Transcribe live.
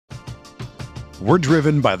We're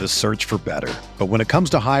driven by the search for better. But when it comes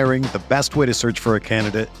to hiring, the best way to search for a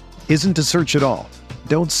candidate isn't to search at all.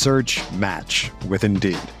 Don't search, match with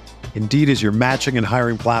Indeed. Indeed is your matching and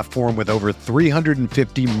hiring platform with over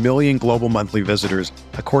 350 million global monthly visitors,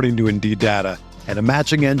 according to Indeed data, and a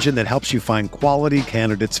matching engine that helps you find quality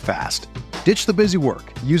candidates fast. Ditch the busy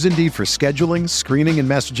work. Use Indeed for scheduling, screening, and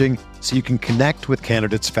messaging so you can connect with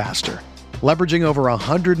candidates faster. Leveraging over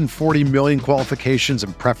 140 million qualifications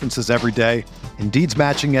and preferences every day, Indeed's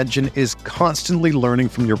matching engine is constantly learning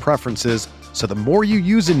from your preferences, so the more you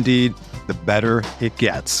use Indeed, the better it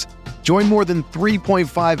gets. Join more than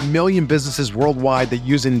 3.5 million businesses worldwide that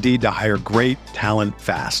use Indeed to hire great talent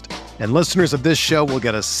fast. And listeners of this show will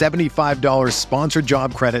get a $75 sponsored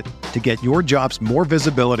job credit to get your jobs more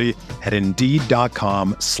visibility at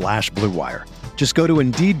Indeed.com/Blue Wire. Just go to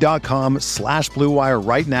Indeed.com/Blue Wire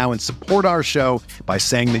right now and support our show by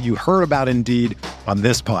saying that you heard about Indeed on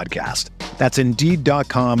this podcast. That's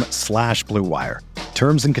Indeed.com/Blue Wire.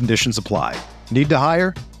 Terms and conditions apply. Need to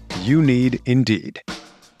hire? You need Indeed.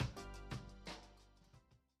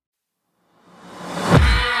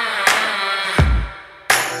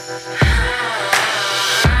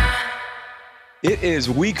 It is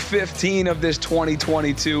week 15 of this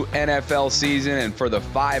 2022 NFL season, and for the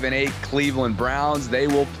 5-8 Cleveland Browns, they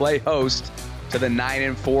will play host to the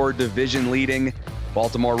 9-4 division-leading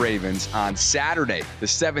Baltimore Ravens on Saturday, the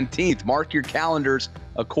 17th. Mark your calendars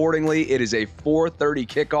accordingly. It is a 4:30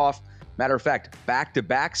 kickoff. Matter of fact,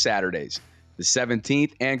 back-to-back Saturdays, the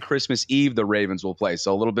 17th and Christmas Eve, the Ravens will play.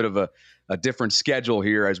 So a little bit of a different schedule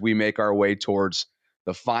here as we make our way towards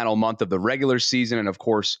the final month of the regular season and, of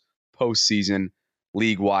course, postseason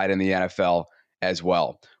league-wide in the NFL as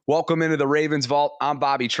well. Welcome into the Ravens Vault. I'm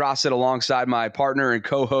Bobby Trossett alongside my partner and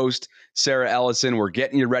co-host, Sarah Ellison. We're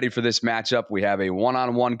getting you ready for this matchup. We have a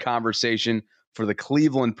one-on-one conversation for the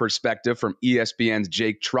Cleveland perspective from ESPN's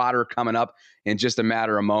Jake Trotter coming up in just a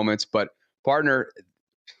matter of moments. But, partner,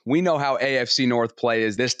 we know how AFC North play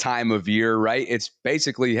is this time of year, right? It's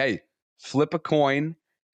basically, hey, flip a coin,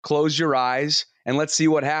 close your eyes, and let's see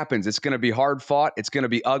what happens. It's going to be hard fought. It's going to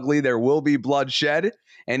be ugly. There will be bloodshed.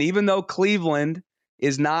 And even though Cleveland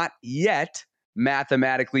is not yet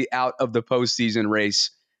mathematically out of the postseason race,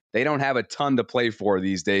 they don't have a ton to play for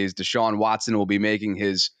these days. Deshaun Watson will be making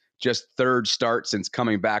his just third start since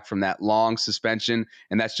coming back from that long suspension.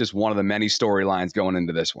 And that's just one of the many storylines going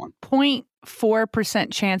into this one.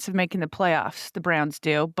 0.4% chance of making the playoffs, the Browns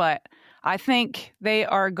do. But I think they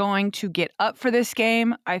are going to get up for this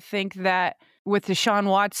game. I think that with Deshaun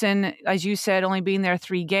Watson, as you said, only being there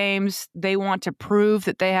 3 games, they want to prove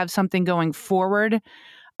that they have something going forward.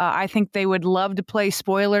 I think they would love to play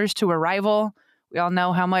spoilers to a rival. We all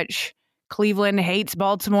know how much Cleveland hates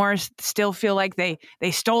Baltimore, still feel like they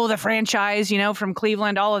stole the franchise, from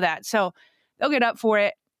Cleveland, all of that. So they'll get up for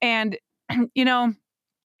it. And,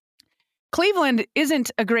 Cleveland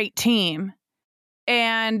isn't a great team.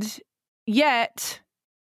 And yet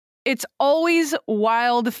it's always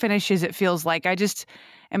wild finishes, it feels like. I just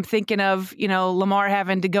am thinking of, Lamar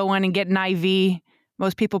having to go in and get an IV.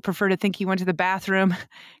 Most people prefer to think he went to the bathroom,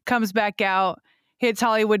 comes back out, hits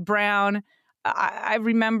Hollywood Brown. I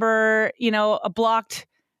remember, a blocked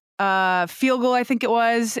field goal, I think it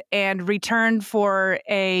was, and returned for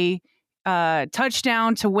a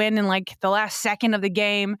touchdown to win in like the last second of the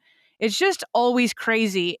game. It's just always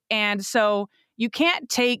crazy. And so you can't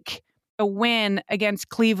take a win against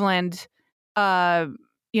Cleveland,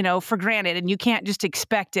 for granted, and you can't just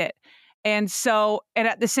expect it. And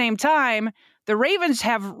at the same time, the Ravens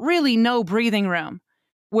have really no breathing room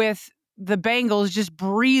with the Bengals just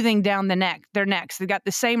breathing down their necks. They've got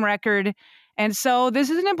the same record. And so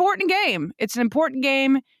this is an important game. It's an important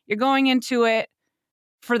game. You're going into it,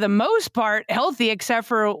 for the most part, healthy, except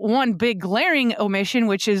for one big glaring omission,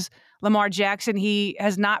 which is Lamar Jackson. He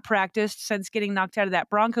has not practiced since getting knocked out of that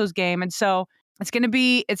Broncos game. And so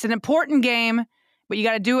it's an important game, but you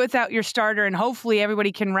got to do it without your starter. And hopefully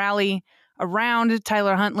everybody can rally around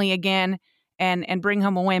Tyler Huntley again and bring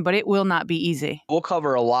home a win, but it will not be easy. We'll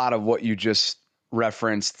cover a lot of what you just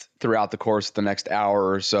referenced throughout the course of the next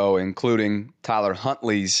hour or so, including Tyler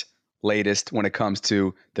Huntley's latest when it comes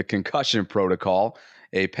to the concussion protocol,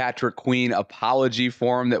 a Patrick Queen apology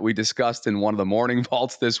form that we discussed in one of the morning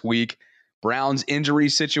vaults this week, Brown's injury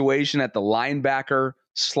situation at the linebacker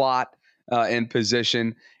slot in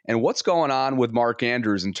position, and what's going on with Mark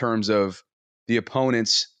Andrews in terms of the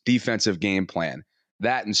opponent's defensive game plan.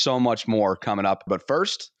 That and so much more coming up. But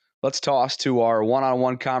first, let's toss to our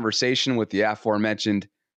one-on-one conversation with the aforementioned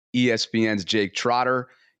ESPN's Jake Trotter.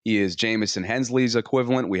 He is Jamison Hensley's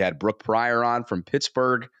equivalent. We had Brooke Pryor on from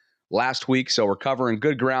Pittsburgh last week, so we're covering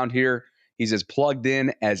good ground here. He's as plugged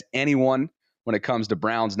in as anyone when it comes to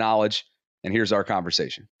Browns knowledge. And here's our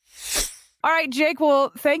conversation. All right, Jake,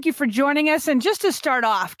 well, thank you for joining us. And just to start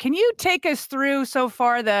off, can you take us through so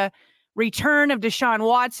far the return of Deshaun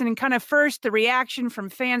Watson and kind of first the reaction from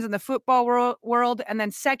fans in the football world, and then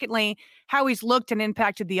secondly, how he's looked and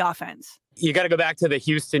impacted the offense? You got to go back to the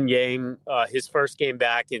Houston game, his first game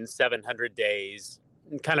back in 700 days,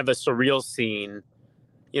 kind of a surreal scene.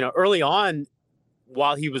 Early on,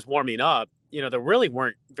 while he was warming up, there really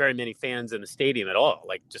weren't very many fans in the stadium at all,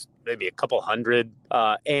 like just maybe a couple hundred.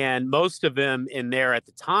 And most of them in there at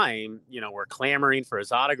the time, were clamoring for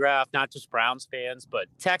his autograph, not just Browns fans, but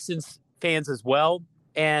Texans fans as well.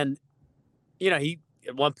 And, he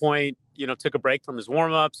at one point, took a break from his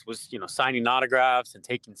warm-ups, was, signing autographs and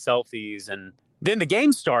taking selfies. And then the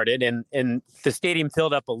game started and the stadium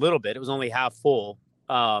filled up a little bit. It was only half full.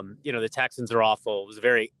 The Texans are awful. It was a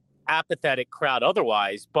very apathetic crowd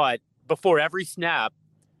otherwise, but before every snap,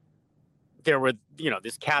 there were,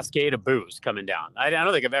 this cascade of boos coming down. I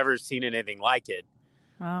don't think I've ever seen anything like it.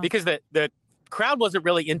 Wow. Because the crowd wasn't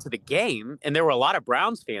really into the game, and there were a lot of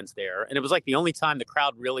Browns fans there, and it was like the only time the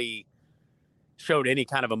crowd really showed any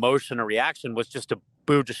kind of emotion or reaction was just to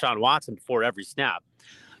boo Deshaun Watson before every snap.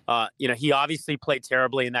 He obviously played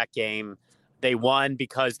terribly in that game. They won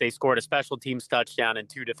because they scored a special teams touchdown and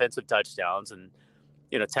 2 defensive touchdowns, and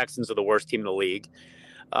Texans are the worst team in the league.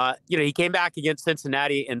 He came back against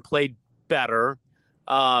Cincinnati and played better.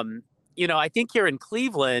 I think here in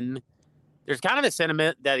Cleveland, there's kind of a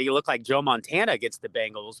sentiment that he looked like Joe Montana against the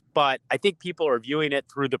Bengals, but I think people are viewing it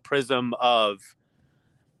through the prism of,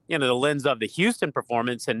 the lens of the Houston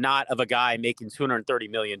performance and not of a guy making $230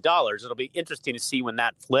 million. It'll be interesting to see when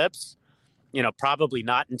that flips, probably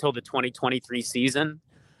not until the 2023 season.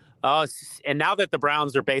 And now that the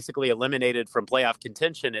Browns are basically eliminated from playoff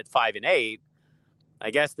contention at 5-8, I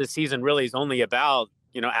guess this season really is only about,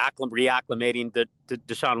 reacclimating the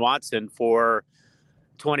Deshaun Watson for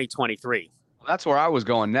 2023. That's where I was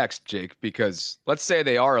going next, Jake, because let's say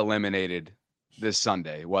they are eliminated this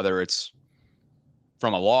Sunday, whether it's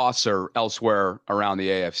from a loss or elsewhere around the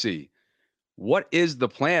AFC. What is the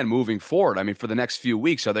plan moving forward? I mean, for the next few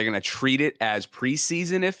weeks, are they going to treat it as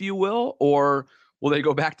preseason, if you will, or will they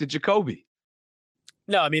go back to Jacoby?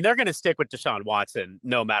 No, I mean, they're going to stick with Deshaun Watson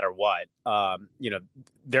no matter what.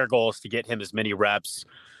 Their goal is to get him as many reps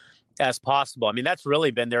as possible. I mean, that's really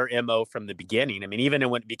been their MO from the beginning. I mean, even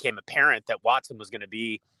when it became apparent that Watson was going to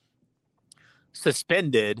be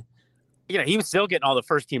suspended, he was still getting all the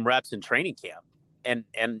first team reps in training camp. And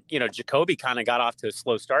Jacoby kind of got off to a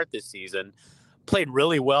slow start this season, played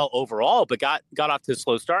really well overall, but got off to a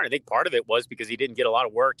slow start. I think part of it was because he didn't get a lot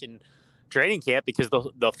of work in training camp because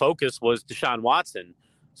the focus was Deshaun Watson.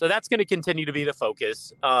 So that's going to continue to be the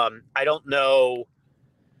focus. I don't know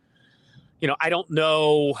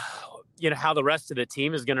how the rest of the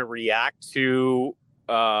team is going to react to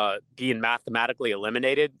being mathematically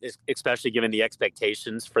eliminated, especially given the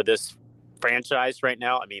expectations for this franchise right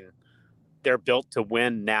now. I mean, they're built to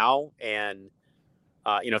win now. And,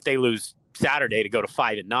 if they lose Saturday to go to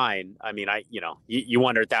 5-9, I mean, you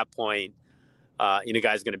wonder at that point,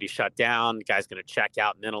 guy's going to be shut down. Guy's going to check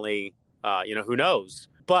out mentally. Who knows?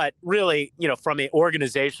 But really, from an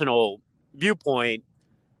organizational viewpoint,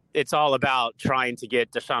 it's all about trying to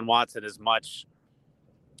get Deshaun Watson as much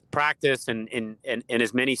practice and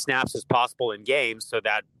as many snaps as possible in games so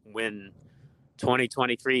that when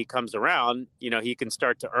 2023 comes around, he can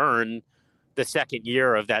start to earn the second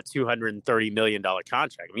year of that $230 million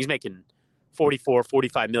contract. I mean, he's making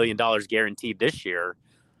 $45 million guaranteed this year,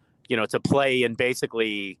 to play in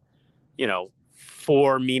basically,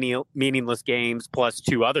 4 meaningless games plus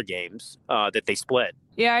 2 other games that they split.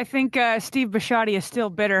 Yeah, I think Steve Bisciotti is still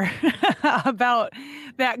bitter about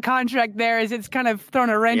that contract there, as it's kind of thrown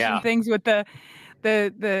a wrench in things with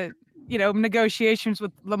the negotiations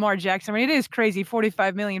with Lamar Jackson. I mean, it is crazy,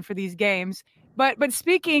 $45 million for these games. But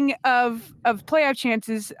speaking of playoff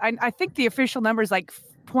chances, I think the official number is like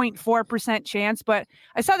 0.4% chance. But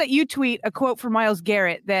I saw that you tweet a quote from Myles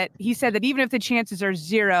Garrett that he said that even if the chances are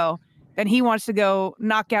 0, then he wants to go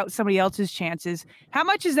knock out somebody else's chances. How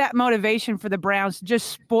much is that motivation for the Browns to just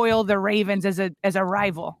spoil the Ravens as a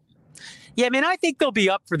rival? Yeah, I mean, I think they'll be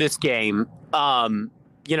up for this game. The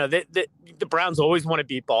Browns always want to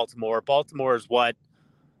beat Baltimore. Baltimore is what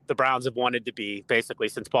the Browns have wanted to be basically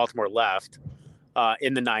since Baltimore left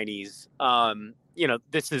in the 90s.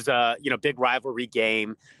 This is a big rivalry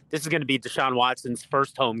game. This is going to be Deshaun Watson's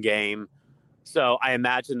first home game. So I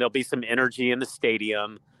imagine there'll be some energy in the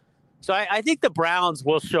stadium. So I think the Browns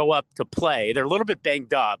will show up to play. They're a little bit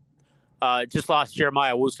banged up. just lost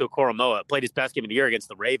Jeremiah Owusu-Koramoah, played his best game of the year against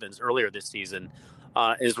the Ravens earlier this season,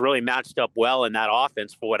 is really matched up well in that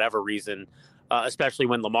offense for whatever reason, especially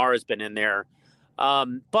when Lamar has been in there.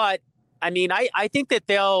 But I mean, I think that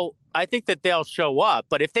they'll show up.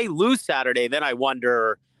 But if they lose Saturday, then I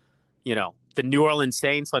wonder, the New Orleans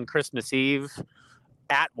Saints on Christmas Eve,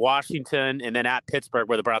 at Washington, and then at Pittsburgh,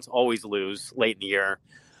 where the Browns always lose late in the year.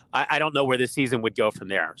 I don't know where the season would go from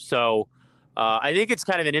there. So I think it's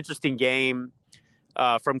kind of an interesting game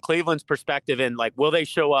from Cleveland's perspective. And will they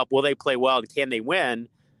show up? Will they play well? And can they win?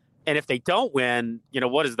 And if they don't win,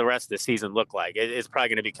 what does the rest of the season look like? It's probably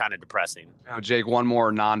going to be kind of depressing. Now, Jake, one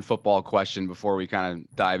more non-football question before we kind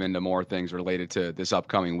of dive into more things related to this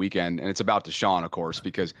upcoming weekend. And it's about Deshaun, of course,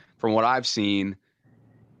 because from what I've seen,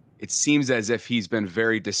 it seems as if he's been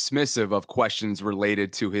very dismissive of questions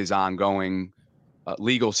related to his ongoing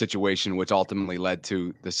legal situation, which ultimately led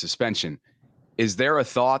to the suspension. Is there a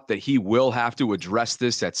thought that he will have to address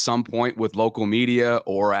this at some point with local media,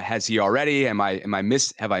 or has he already? Have I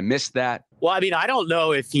missed that? Well, I mean, I don't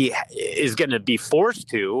know if he is going to be forced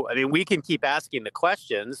to. I mean, we can keep asking the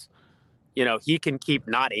questions. He can keep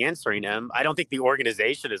not answering them. I don't think the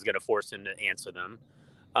organization is going to force him to answer them.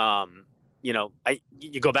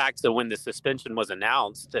 You go back to when the suspension was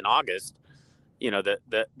announced in August,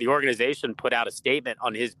 the organization put out a statement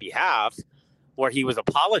on his behalf where he was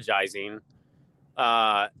apologizing.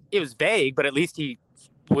 It was vague, but at least he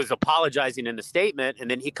was apologizing in the statement. And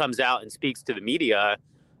then he comes out and speaks to the media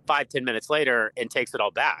 5-10 minutes later and takes it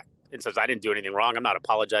all back and says, I didn't do anything wrong. I'm not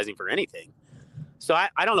apologizing for anything. So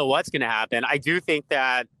I don't know what's going to happen. I do think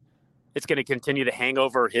that it's going to continue to hang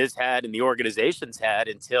over his head and the organization's head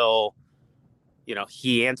until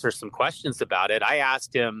he answers some questions about it. I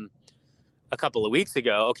asked him a couple of weeks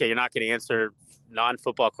ago, okay, you're not going to answer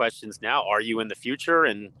non-football questions now. Are you in the future?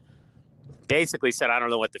 And basically said, I don't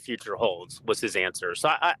know what the future holds, was his answer. So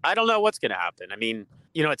I don't know what's going to happen. I mean,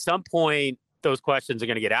 at some point, those questions are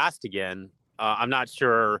going to get asked again. I'm not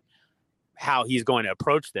sure how he's going to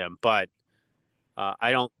approach them, but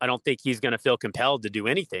I don't think he's going to feel compelled to do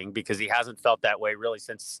anything because he hasn't felt that way really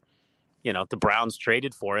since the Browns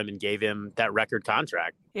traded for him and gave him that record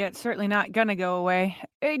contract. Yeah, it's certainly not going to go away.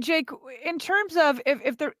 Hey, Jake, in terms of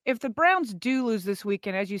if the Browns do lose this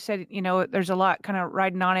weekend, as you said, there's a lot kind of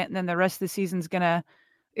riding on it, and then the rest of the season's going to,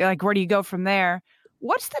 where do you go from there?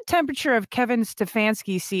 What's the temperature of Kevin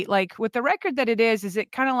Stefanski's seat? With the record that it is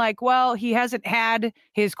it kind of well, he hasn't had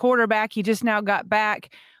his quarterback, he just now got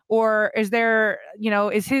back? Or is there,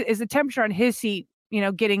 is the temperature on his seat,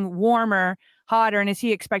 getting warmer, hotter, and is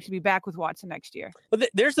he expected to be back with Watson next year? Well,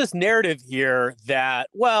 there's this narrative here that,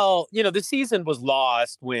 the season was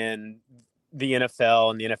lost when the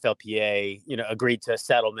NFL and the NFLPA, agreed to a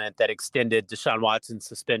settlement that extended Deshaun Watson's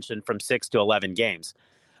suspension from 6 to 11 games.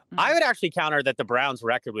 Mm-hmm. I would actually counter that the Browns'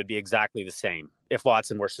 record would be exactly the same if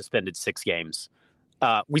Watson were suspended 6 games.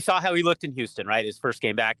 We saw how he looked in Houston, right? His first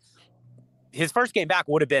game back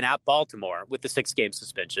would have been at Baltimore with the 6-game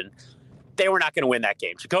suspension. They were not going to win that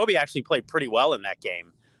game. Jacoby actually played pretty well in that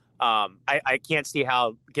game. I can't see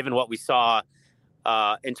how, given what we saw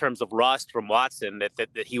in terms of rust from Watson, that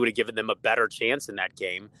he would have given them a better chance in that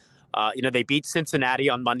game. They beat Cincinnati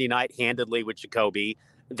on Monday night handedly with Jacoby.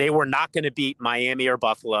 They were not going to beat Miami or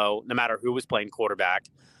Buffalo, no matter who was playing quarterback.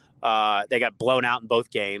 They got blown out in both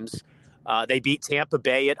games. They beat Tampa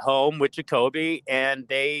Bay at home with Jacoby, and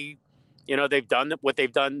they've done what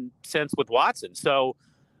they've done since with Watson. So,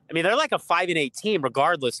 I mean, they're like a 5-8 team,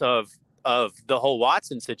 regardless of the whole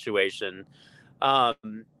Watson situation. But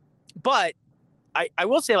I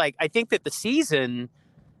will say, I think that the season,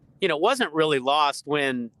 wasn't really lost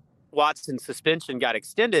when Watson's suspension got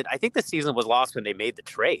extended. I think the season was lost when they made the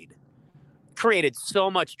trade. Created so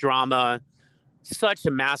much drama, such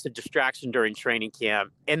a massive distraction during training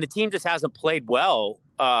camp, and the team just hasn't played well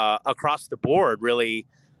across the board, really,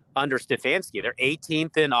 under Stefanski. They're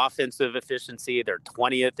 18th in offensive efficiency. They're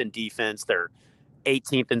 20th in defense. They're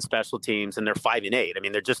 18th in special teams, and they're 5-8. I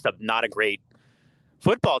mean, they're just not a great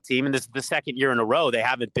football team. And this is the second year in a row they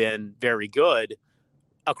haven't been very good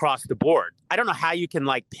across the board. I don't know how you can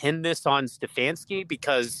pin this on Stefanski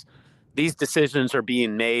because these decisions are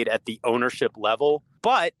being made at the ownership level.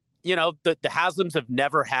 But, the Haslams have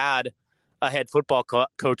never had a head football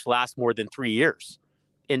coach last more than 3 years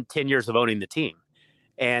in 10 years of owning the team.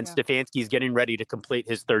 And yeah. Stefanski's getting ready to complete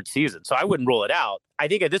his 3rd season. So I wouldn't rule it out. I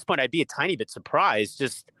think at this point, I'd be a tiny bit surprised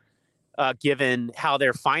just given how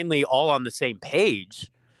they're finally all on the same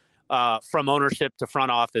page from ownership to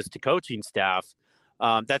front office to coaching staff.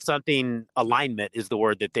 That's something, alignment is the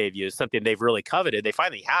word that they've used, something they've really coveted. They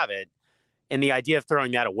finally have it. And the idea of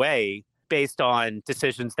throwing that away based on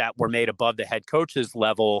decisions that were made above the head coach's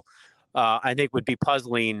level, I think would be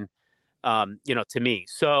puzzling, to me.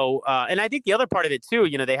 So, and I think the other part of it too,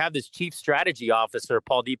 they have this chief strategy officer,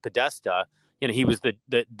 Paul D. Podesta. He was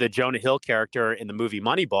the Jonah Hill character in the movie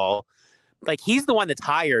Moneyball. Like, he's the one that's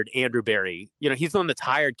hired Andrew Berry. He's the one that's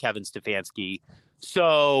hired Kevin Stefanski.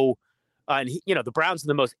 So, and the Browns are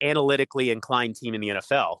the most analytically inclined team in the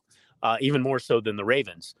NFL, even more so than the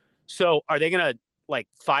Ravens. So are they going to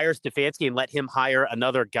fire Stefanski and let him hire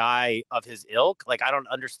another guy of his ilk? I don't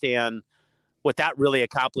understand what that really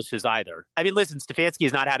accomplishes either. I mean, listen, Stefanski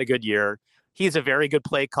has not had a good year. He's a very good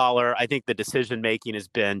play caller. I think the decision-making has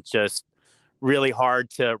been just really hard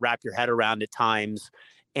to wrap your head around at times.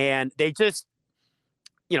 And they just,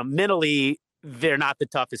 mentally, they're not the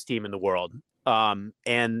toughest team in the world.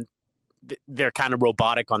 And they're kind of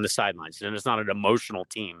robotic on the sidelines. And it's not an emotional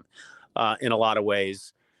team in a lot of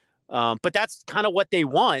ways. But that's kind of what they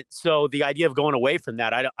want. So the idea of going away from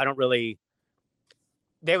that, I don't really,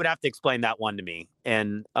 they would have to explain that one to me.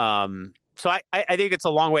 And so I think it's a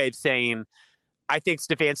long way of saying, I think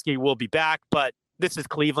Stefanski will be back, but this is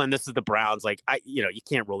Cleveland. This is the Browns. You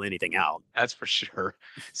can't rule anything out. That's for sure.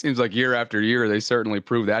 Seems like year after year, they certainly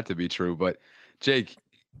prove that to be true. But Jake,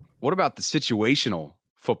 what about the situational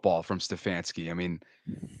football from Stefanski? I mean,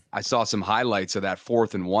 I saw some highlights of that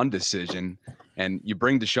 4th and 1 decision, and you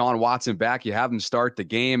bring Deshaun Watson back. You have him start the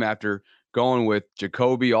game after going with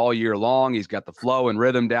Jacoby all year long. He's got the flow and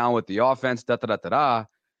rhythm down with the offense, But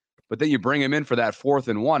then you bring him in for that 4th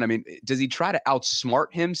and 1. I mean, does he try to outsmart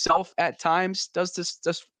himself at times? Does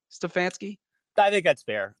Stefanski? I think that's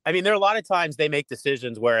fair. I mean, there are a lot of times they make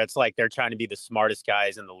decisions where it's like they're trying to be the smartest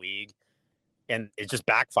guys in the league, and it just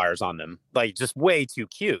backfires on them. Just way too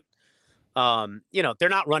cute. They're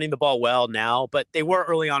not running the ball well now, but they were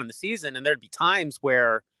early on in the season, and there'd be times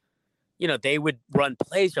where, they would run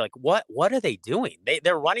plays. You're like, what are they doing?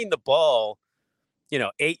 They're running the ball,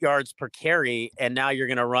 8 yards per carry, and now you're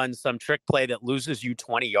going to run some trick play that loses you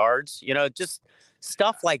 20 yards. Just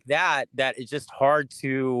stuff like that is just hard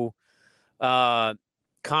to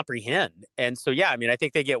comprehend. And so, yeah, I mean, I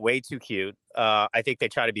think they get way too cute. I think they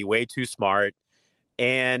try to be way too smart,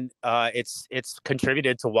 and it's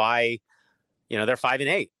contributed to why, they're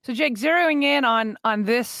 5-8. So, Jake, zeroing in on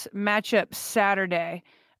this matchup Saturday,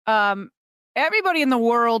 everybody in the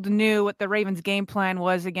world knew what the Ravens' game plan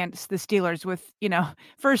was against the Steelers with,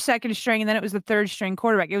 first, second string, and then it was the third string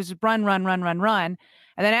quarterback. It was run. And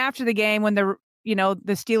then after the game, when the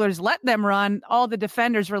Steelers let them run, all the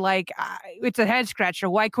defenders were like, it's a head scratcher.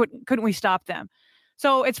 Why couldn't we stop them?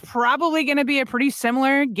 So it's probably going to be a pretty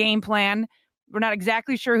similar game plan. We're not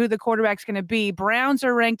exactly sure who the quarterback's going to be. Browns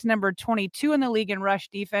are ranked number 22 in the league in rush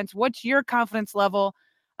defense. What's your confidence level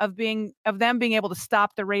of them being able to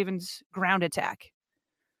stop the Ravens' ground attack?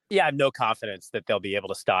 Yeah, I have no confidence that they'll be able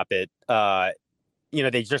to stop it.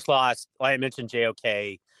 They just lost, like I mentioned,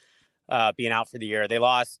 JOK being out for the year. They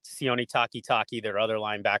lost Sione Takitaki, their other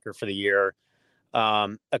linebacker for the year,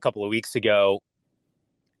 a couple of weeks ago.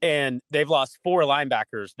 And they've lost 4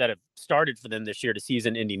 linebackers that have started for them this year to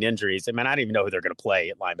season-ending injuries. I mean, I don't even know who they're going to play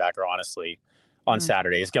at linebacker, honestly, on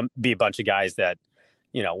Saturday. It's going to be a bunch of guys that,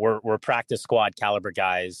 we're practice squad caliber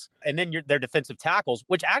guys. And then their defensive tackles,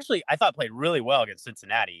 which actually I thought played really well against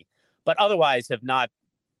Cincinnati, but otherwise have not,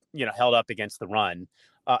 held up against the run,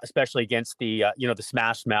 especially against the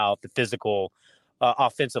smash mouth, the physical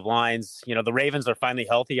offensive lines. The Ravens are finally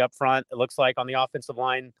healthy up front, it looks like, on the offensive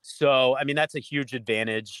line. So, I mean, that's a huge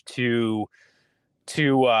advantage to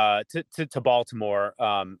Baltimore.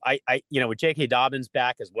 With J.K. Dobbins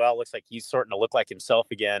back as well, looks like he's starting to look like himself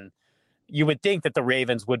again. You would think that the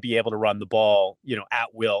Ravens would be able to run the ball,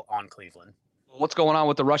 at will on Cleveland. What's going on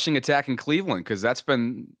with the rushing attack in Cleveland? Because that's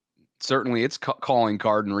been certainly its calling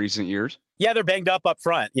card in recent years. Yeah, they're banged up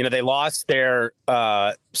front. They lost their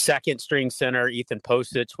second string center, Ethan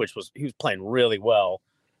Posich, he was playing really well.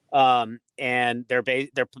 And they're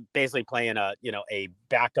basically playing a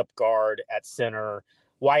backup guard at center.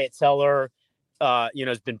 Wyatt Teller,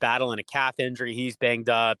 has been battling a calf injury. He's banged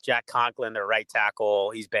up. Jack Conklin, their right tackle,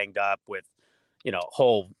 he's banged up with, a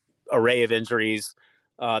whole array of injuries.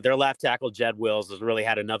 Their left tackle, Jed Wills, has really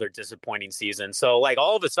had another disappointing season. So,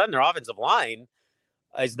 all of a sudden, their offensive line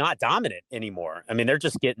is not dominant anymore. I mean, they're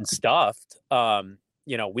just getting stuffed,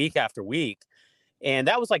 week after week. And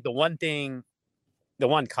that was the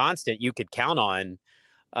one constant you could count on.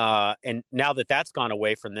 And now that that's gone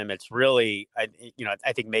away from them, it's really,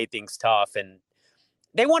 I think made things tough. And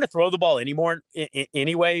they want to throw the ball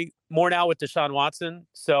anyway, more now with Deshaun Watson.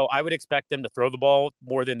 So I would expect them to throw the ball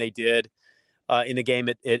more than they did in the game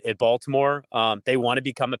at Baltimore. They want to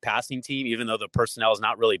become a passing team, even though the personnel is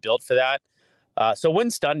not really built for that. So it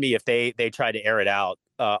wouldn't stun me if they try to air it out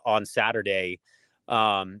on Saturday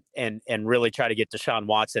and really try to get Deshaun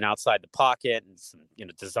Watson outside the pocket and some,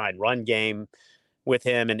 design run game with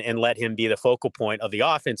him and let him be the focal point of the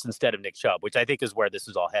offense instead of Nick Chubb, which I think is where this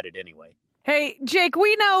is all headed anyway. Hey, Jake,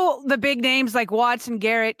 we know the big names like Watson,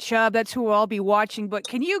 Garrett, Chubb. That's who we'll all be watching. But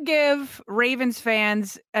can you give Ravens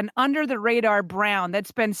fans an under-the-radar Brown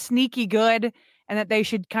that's been sneaky good and that they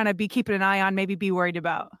should kind of be keeping an eye on, maybe be worried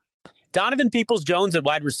about? Donovan Peoples-Jones at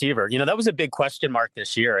wide receiver. That was a big question mark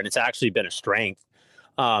this year, and it's actually been a strength.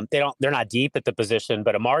 They're not deep at the position,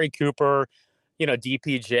 but Amari Cooper,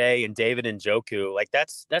 DPJ and David Njoku,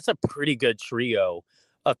 that's a pretty good trio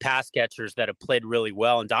of pass catchers that have played really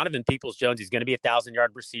well. And Donovan Peoples-Jones, he's going to be a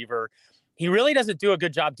 1,000-yard receiver. He really doesn't do a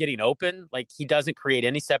good job getting open. He doesn't create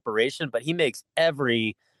any separation, but he makes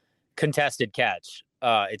every contested catch,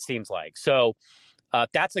 it seems like. So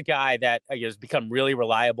that's a guy that has become really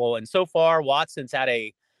reliable. And so far, Watson's had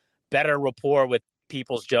a better rapport with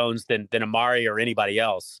Peoples-Jones than Amari or anybody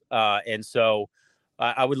else. And so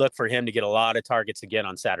I would look for him to get a lot of targets again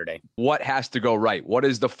on Saturday. What has to go right? What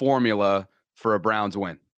is the formula for a Browns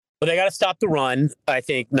win? Well, they got to stop the run. I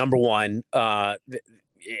think number one,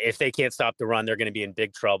 if they can't stop the run, they're going to be in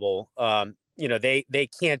big trouble. They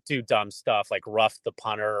can't do dumb stuff like rough the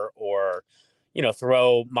punter or,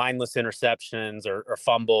 throw mindless interceptions or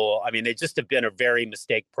fumble. I mean, they just have been a very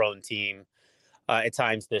mistake prone team at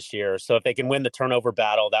times this year. So if they can win the turnover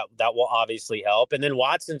battle, that will obviously help. And then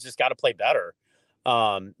Watson's just got to play better.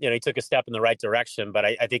 He took a step in the right direction, but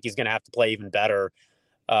I think he's going to have to play even better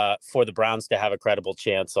for the Browns to have a credible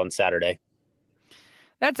chance on Saturday.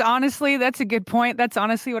 That's a good point. That's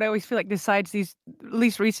honestly what I always feel like decides these, at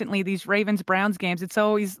least recently, these Ravens-Browns games. It's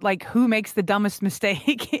always like who makes the dumbest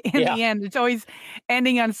mistake in the end. It's always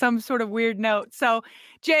ending on some sort of weird note. So,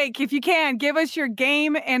 Jake, if you can, give us your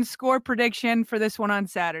game and score prediction for this one on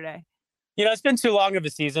Saturday. It's been too long of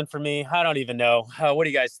a season for me. I don't even know. What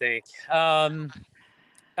do you guys think? I'll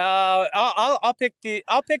pick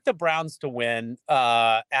the Browns to win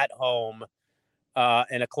at home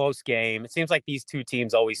in a close game. It seems like these two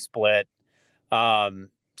teams always split. So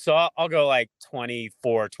I'll go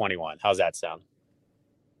 24-21. How's that sound?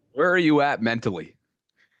 Where are you at mentally?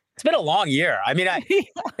 It's been a long year. I mean,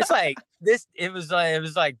 it's like this. It was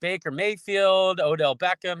like Baker Mayfield, Odell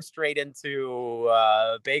Beckham, straight into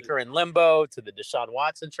Baker in limbo to the Deshaun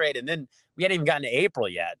Watson trade, and then we hadn't even gotten to April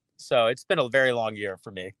yet. So it's been a very long year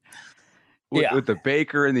for me. With the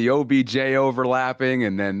Baker and the OBJ overlapping,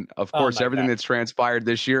 and then of course everything that's transpired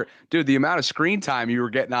this year, dude. The amount of screen time you were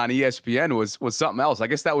getting on ESPN was something else. I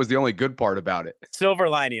guess that was the only good part about it. Silver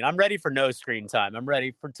lining. I'm ready for no screen time. I'm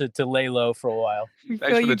ready to lay low for a while.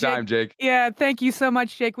 Thanks for the time, Jake. Yeah, thank you so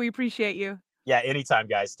much, Jake. We appreciate you. Yeah, anytime,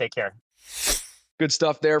 guys. Take care. Good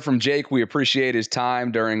stuff there from Jake. We appreciate his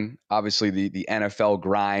time during obviously the NFL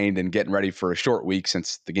grind and getting ready for a short week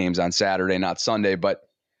since the game's on Saturday, not Sunday, but.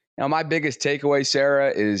 Now, my biggest takeaway,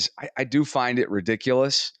 Sarah, is I do find it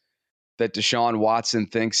ridiculous that Deshaun Watson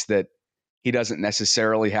thinks that he doesn't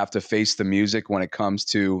necessarily have to face the music when it comes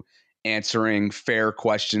to answering fair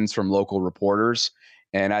questions from local reporters.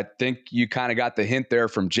 And I think you kind of got the hint there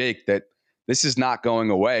from Jake that this is not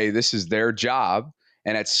going away. This is their job.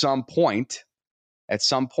 And at some point,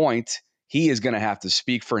 he is going to have to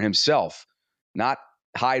speak for himself, not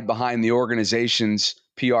hide behind the organization's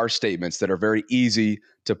PR statements that are very easy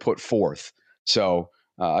to put forth. So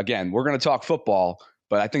again, we're going to talk football,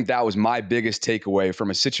 but I think that was my biggest takeaway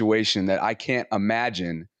from a situation that I can't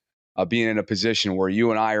imagine being in a position where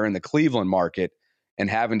you and I are in the Cleveland market and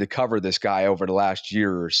having to cover this guy over the last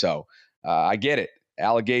year or so. I get it.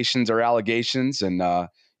 Allegations are allegations, and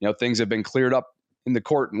things have been cleared up in the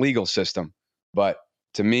court and legal system. But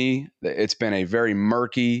to me, it's been a very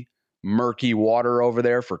murky water over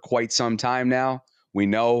there for quite some time now. We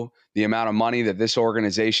know the amount of money that this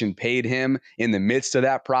organization paid him in the midst of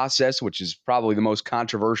that process, which is probably the most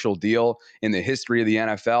controversial deal in the history of the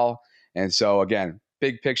NFL. And so, again,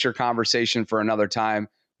 big picture conversation for another time.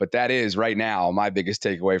 But that is right now my biggest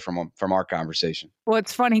takeaway from our conversation. Well,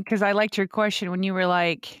 it's funny because I liked your question when you were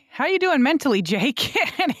like, how you doing mentally, Jake?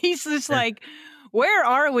 And he's just like, where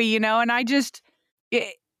are we? And I just,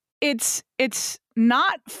 it's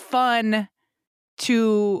not fun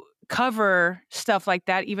to cover stuff like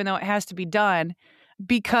that, even though it has to be done,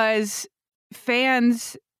 because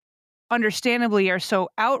fans understandably are so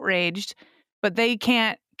outraged, but they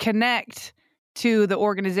can't connect to the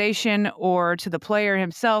organization or to the player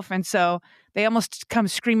himself. And so they almost come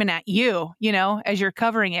screaming at you, as you're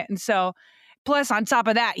covering it. And so Plus, on top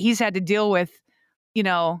of that, he's had to deal with,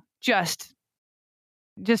 just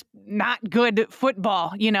not good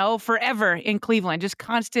football, forever in Cleveland, just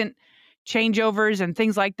constant changeovers and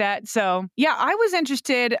things like that. So, yeah, I was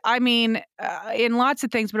interested, in lots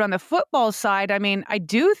of things, but on the football side, I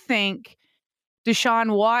do think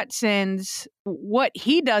Deshaun Watson's, what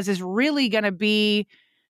he does is really going to be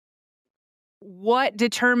what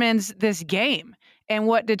determines this game and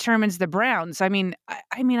what determines the Browns. I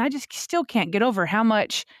just still can't get over how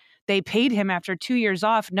much they paid him after 2 years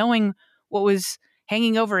off, knowing what was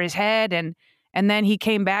hanging over his head. And then he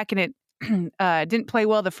came back and it didn't play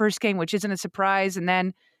well the first game, which isn't a surprise, and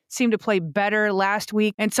then seemed to play better last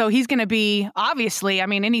week. And so he's going to be, obviously,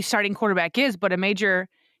 any starting quarterback is, but a major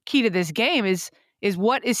key to this game is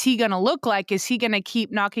what is he going to look like? Is he going to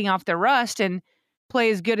keep knocking off the rust and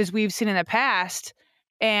play as good as we've seen in the past?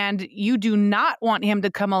 And you do not want him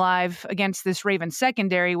to come alive against this Ravens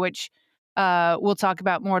secondary, which we'll talk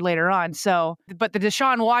about more later on. So, but the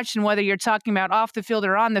Deshaun Watson, whether you're talking about off the field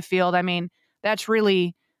or on the field, that's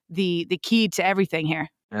really the key to everything here.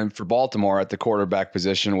 And for Baltimore at the quarterback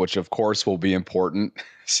position, which of course will be important,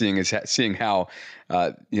 seeing how,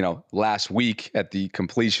 last week at the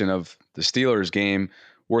completion of the Steelers game,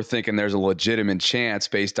 we're thinking there's a legitimate chance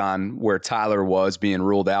based on where Tyler was being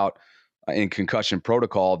ruled out in concussion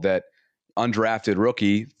protocol that undrafted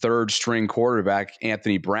rookie, third string quarterback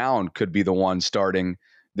Anthony Brown could be the one starting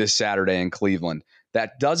this Saturday in Cleveland.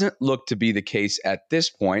 That doesn't look to be the case at this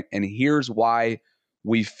point, and here's why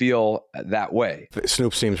we feel that way.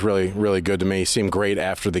 Snoop seems really, really good to me. He seemed great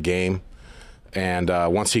after the game. And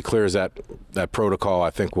once he clears that protocol, I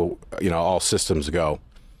think we'll, all systems go.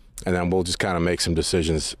 And then we'll just kind of make some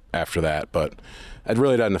decisions after that. But it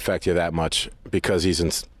really doesn't affect you that much because he's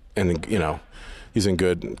in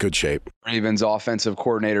good shape. Ravens offensive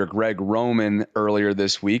coordinator Greg Roman earlier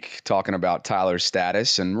this week talking about Tyler's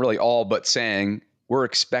status and really all but saying we're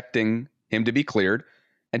expecting him to be cleared.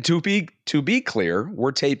 And to be clear,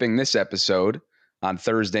 we're taping this episode on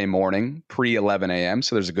Thursday morning, pre-11 a.m.,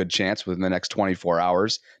 so there's a good chance within the next 24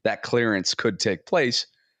 hours that clearance could take place.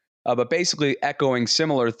 But basically echoing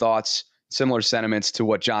similar thoughts, similar sentiments to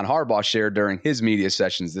what John Harbaugh shared during his media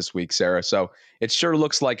sessions this week, Sarah. So it sure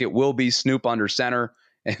looks like it will be Snoop under center.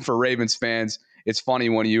 And for Ravens fans, it's funny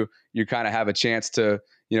when you kind of have a chance to,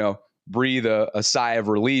 breathe a sigh of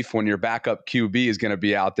relief when your backup QB is going to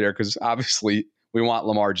be out there, because obviously we want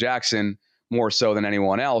Lamar Jackson more so than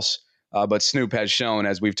anyone else. But Snoop has shown,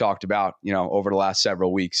 as we've talked about, over the last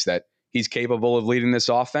several weeks, that he's capable of leading this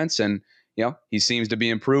offense. And, he seems to be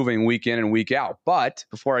improving week in and week out. But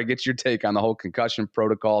before I get your take on the whole concussion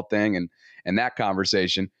protocol thing and that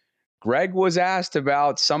conversation, Greg was asked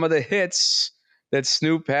about some of the hits that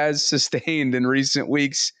Snoop has sustained in recent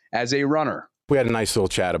weeks as a runner. We had a nice little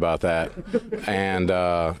chat about that. And,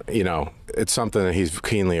 it's something that he's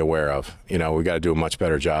keenly aware of. We got to do a much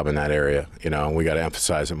better job in that area. We got to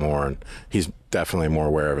emphasize it more. And he's definitely more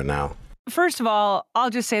aware of it now. First of all, I'll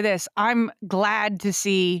just say this. I'm glad to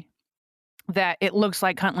see that it looks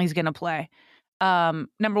like Huntley's going to play.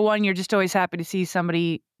 Number one, you're just always happy to see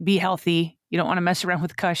somebody be healthy. You don't want to mess around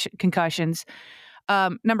with concussions.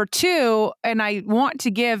 Number two, and I want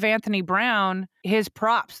to give Anthony Brown his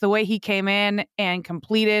props, the way he came in and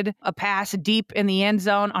completed a pass deep in the end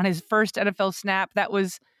zone on his first NFL snap. That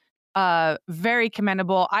was very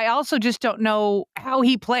commendable. I also just don't know how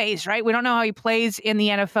he plays, right? We don't know how he plays in the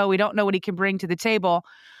NFL. We don't know what he can bring to the table.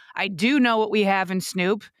 I do know what we have in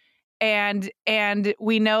Snoop. And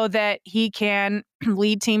we know that he can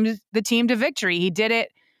lead the team to victory. He did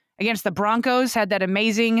it against the Broncos, had that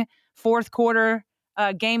amazing fourth quarter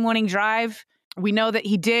game-winning drive. We know that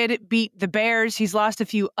he did beat the Bears. He's lost a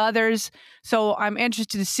few others. So I'm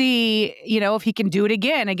interested to see, if he can do it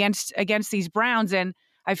again against these Browns. And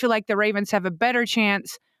I feel like the Ravens have a better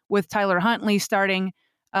chance with Tyler Huntley starting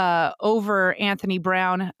over Anthony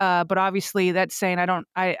Brown. But obviously that's saying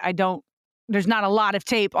I don't. There's not a lot of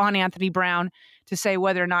tape on Anthony Brown to say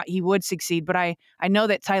whether or not he would succeed, but I know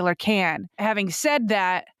that Tyler can. Having said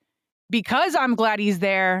that, because I'm glad he's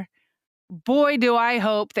there, boy, do I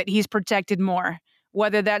hope that he's protected more,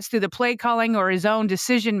 whether that's through the play calling or his own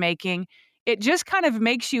decision making. It just kind of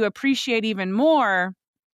makes you appreciate even more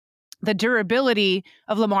the durability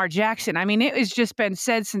of Lamar Jackson. It has just been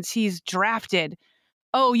said since he's drafted,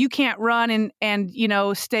 oh, you can't run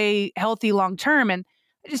and stay healthy long term. And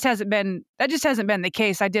that just hasn't been the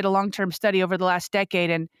case. I did a long-term study over the last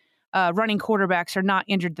decade, and running quarterbacks are not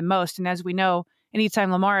injured the most. And as we know,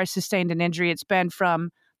 anytime Lamar has sustained an injury, it's been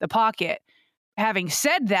from the pocket. Having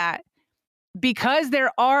said that, because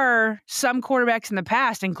there are some quarterbacks in the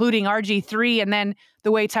past, including RG3, and then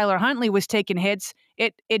the way Tyler Huntley was taking hits,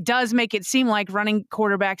 it does make it seem like running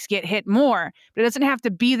quarterbacks get hit more. But it doesn't have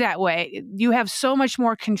to be that way. You have so much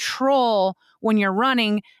more control when you're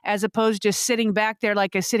running as opposed to just sitting back there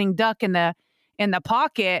like a sitting duck in the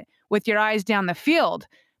pocket with your eyes down the field.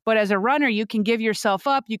 But as a runner, you can give yourself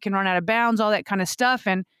up, you can run out of bounds, all that kind of stuff.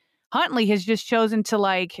 And Huntley has just chosen to,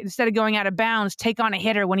 like, instead of going out of bounds, take on a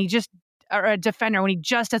hitter or a defender when he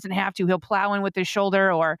just doesn't have to. He'll plow in with his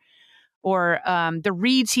shoulder, or the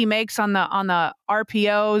reads he makes on the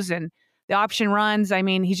RPOs and the option runs. I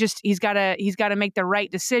mean, he's got to make the right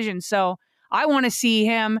decision. So I want to see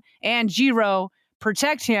him and Giro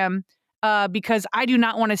protect him because I do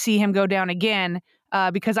not want to see him go down again.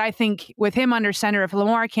 Because I think with him under center, if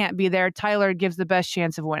Lamar can't be there, Tyler gives the best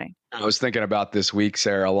chance of winning. I was thinking about this week,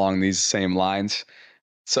 Sarah, along these same lines.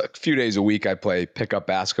 So a few days a week, I play pickup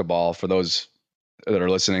basketball. For those that are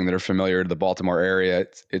listening that are familiar to the Baltimore area,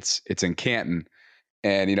 it's in Canton.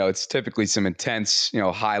 And, it's typically some intense,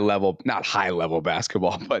 not high level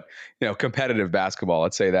basketball, but, competitive basketball,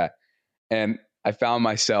 let's say that. And I found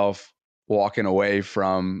myself walking away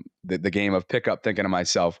from the game of pickup thinking to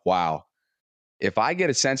myself, wow, if I get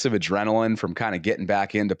a sense of adrenaline from kind of getting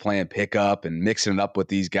back into playing pickup and mixing it up with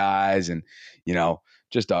these guys and,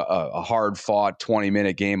 just a hard fought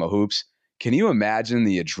 20-minute game of hoops, can you imagine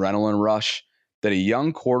the adrenaline rush that a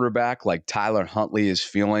young quarterback like Tyler Huntley is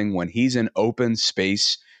feeling when he's in open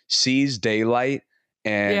space, sees daylight,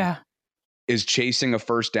 and is chasing a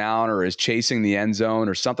first down or is chasing the end zone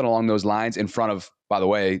or something along those lines in front of, by the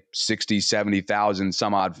way, 60, 70,000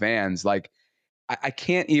 some odd fans? Like, I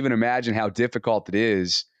can't even imagine how difficult it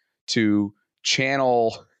is to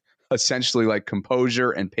channel essentially like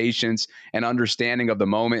composure and patience and understanding of the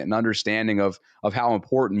moment and understanding of how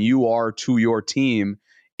important you are to your team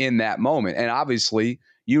in that moment. And obviously,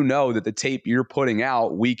 that the tape you're putting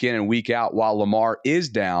out week in and week out while Lamar is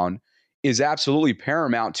down is absolutely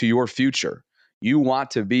paramount to your future. You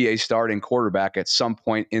want to be a starting quarterback at some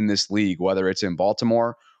point in this league, whether it's in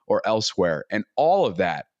Baltimore or elsewhere. And all of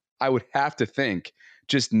that, I would have to think,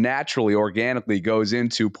 just naturally, organically goes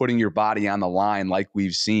into putting your body on the line like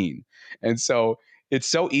we've seen. And so it's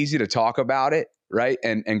so easy to talk about it, right?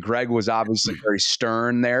 And Greg was obviously very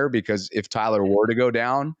stern there because if Tyler were to go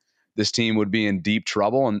down, this team would be in deep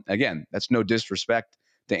trouble. And again, that's no disrespect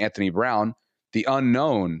to Anthony Brown. The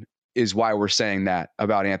unknown is why we're saying that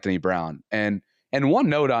about Anthony Brown. And one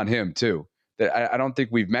note on him, too, that I don't think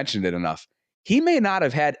we've mentioned it enough. He may not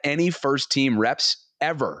have had any first-team reps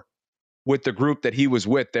ever with the group that he was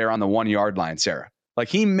with there on the 1 yard line, Sarah. Like,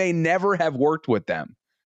 he may never have worked with them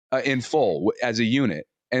in full as a unit.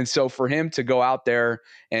 And so for him to go out there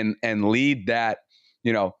and lead that,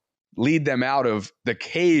 lead them out of the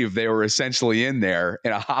cave they were essentially in there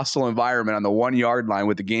in a hostile environment on the 1 yard line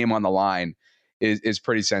with the game on the line is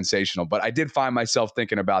pretty sensational. But I did find myself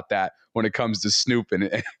thinking about that when it comes to Snoop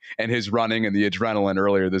and his running and the adrenaline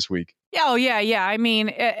earlier this week. Oh, yeah. I mean,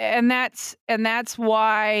 and that's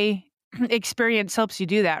why experience helps you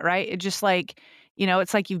do that, right? It just like,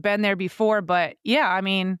 it's like you've been there before. But yeah, I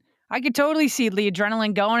mean, I could totally see the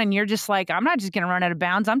adrenaline going and you're just like, I'm not just going to run out of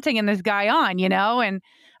bounds. I'm taking this guy on, and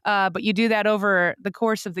but you do that over the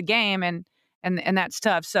course of the game and that's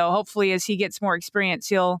tough. So hopefully as he gets more experience,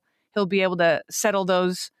 he'll be able to settle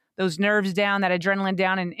those nerves down, that adrenaline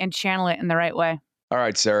down and channel it in the right way. All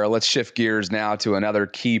right, Sarah, let's shift gears now to another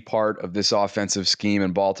key part of this offensive scheme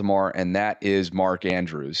in Baltimore, and that is Mark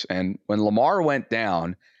Andrews. And when Lamar went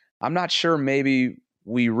down, I'm not sure maybe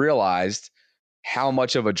we realized how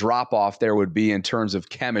much of a drop-off there would be in terms of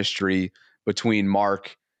chemistry between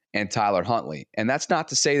Mark and Tyler Huntley. And that's not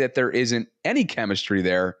to say that there isn't any chemistry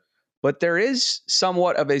there, but there is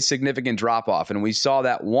somewhat of a significant drop-off. And we saw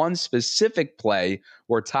that one specific play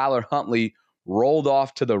where Tyler Huntley rolled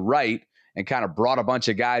off to the right and kind of brought a bunch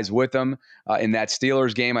of guys with him in that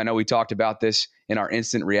Steelers game. I know we talked about this in our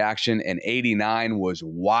instant reaction, and 89 was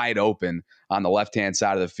wide open on the left-hand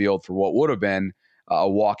side of the field for what would have been a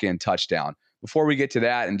walk-in touchdown. Before we get to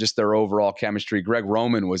that and just their overall chemistry, Greg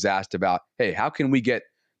Roman was asked about, hey, how can we get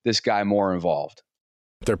this guy more involved?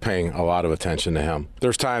 They're paying a lot of attention to him.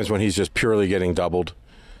 There's times when he's just purely getting doubled,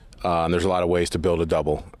 and there's a lot of ways to build a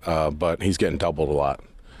double, but he's getting doubled a lot.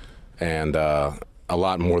 And a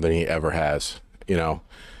lot more than he ever has,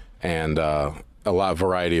 and a lot of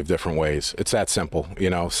variety of different ways. It's that simple,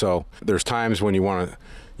 So there's times when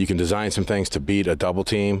you can design some things to beat a double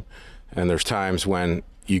team, and there's times when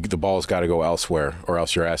the ball's got to go elsewhere, or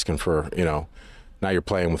else you're asking for, now you're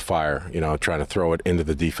playing with fire, trying to throw it into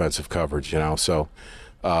the defensive coverage, So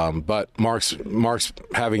But Mark's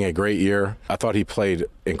having a great year. I thought he played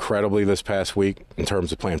incredibly this past week in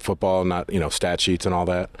terms of playing football, not stat sheets and all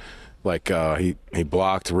that. Like he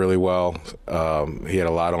blocked really well. He had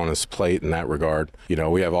a lot on his plate in that regard.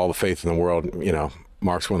 We have all the faith in the world.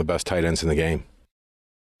 Mark's one of the best tight ends in the game.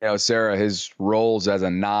 Sarah, his roles as a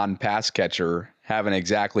non-pass catcher haven't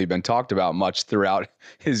exactly been talked about much throughout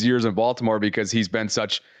his years in Baltimore because he's been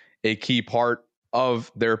such a key part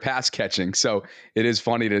of their pass catching. So it is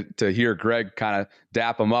funny to hear Greg kind of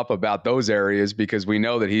dap him up about those areas because we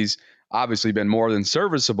know that he's obviously been more than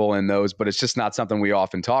serviceable in those, but it's just not something we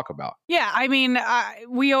often talk about. Yeah, I mean,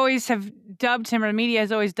 we always have dubbed him, or the media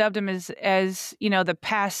has always dubbed him as the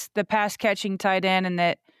pass catching tight end, and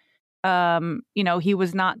that he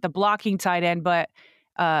was not the blocking tight end. But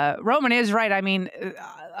Roman is right. I mean,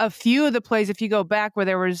 a few of the plays, if you go back where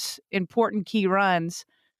there was important key runs,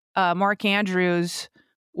 Mark Andrews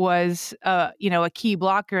was a key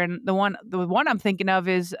blocker, and the one I'm thinking of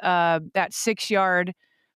is that 6-yard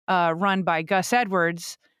run by Gus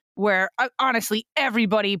Edwards, where honestly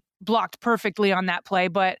everybody blocked perfectly on that play.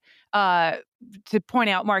 But to point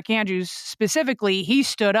out Mark Andrews specifically, he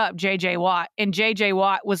stood up J.J. Watt, and J.J.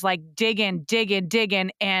 Watt was like digging,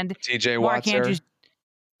 and T.J. Mark Watt, Andrews.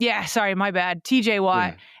 Yeah, sorry, my bad. T.J.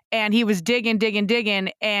 Watt, and he was digging,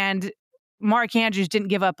 and Mark Andrews didn't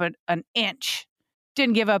give up an inch.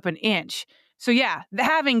 So yeah,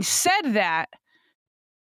 having said that,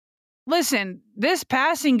 listen, this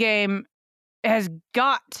passing game has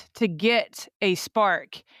got to get a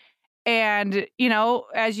spark. And,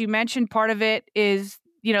 as you mentioned, part of it is,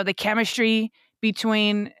 the chemistry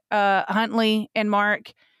between Huntley and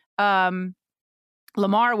Mark.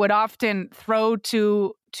 Lamar would often throw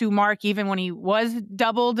to Mark even when he was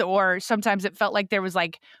doubled, or sometimes it felt like there was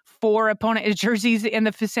like 4 opponent jerseys in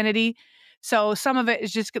the vicinity. So some of it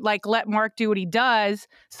is just like, let Mark do what he does.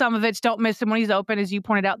 Some of it's don't miss him when he's open, as you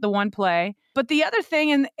pointed out, the one play. But the other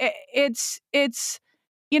thing, and it's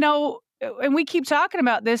and we keep talking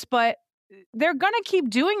about this, but they're going to keep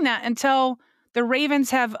doing that until the Ravens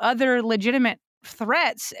have other legitimate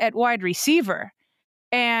threats at wide receiver.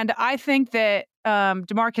 And I think that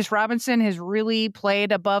Demarcus Robinson has really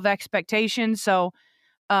played above expectations. So,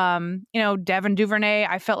 Devin Duvernay,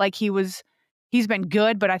 I felt like he's been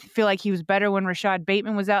good, but I feel like he was better when Rashad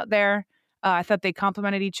Bateman was out there. I thought they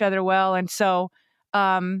complemented each other well. And so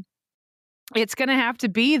it's going to have to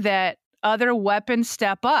be that other weapons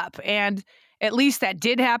step up. And at least that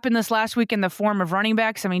did happen this last week in the form of running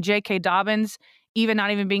backs. I mean, J.K. Dobbins, even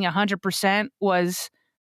not even being 100%, was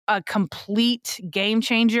a complete game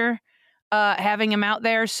changer having him out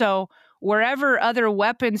there. So wherever other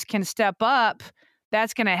weapons can step up,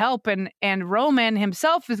 that's going to help. And Roman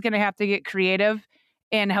himself is going to have to get creative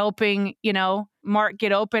in helping, Mark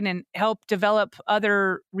get open and help develop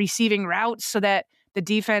other receiving routes so that the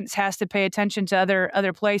defense has to pay attention to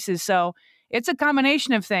other places. So it's a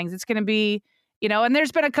combination of things. It's going to be, and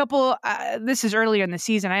there's been a couple, this is earlier in the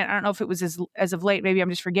season. I don't know if it was as of late, maybe I'm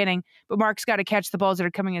just forgetting, but Mark's got to catch the balls that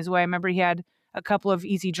are coming his way. I remember he had a couple of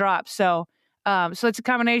easy drops. So it's a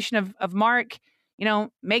combination of Mark,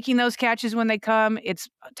 making those catches when they come. It's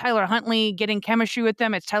Tyler Huntley getting chemistry with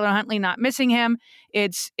them. It's Tyler Huntley not missing him.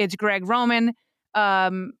 It's Greg Roman,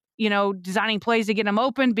 designing plays to get him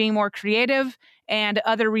open, being more creative, and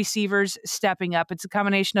other receivers stepping up. It's a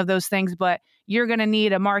combination of those things, but you're going to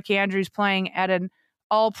need a Mark Andrews playing at an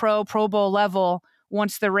all-pro, Pro Bowl level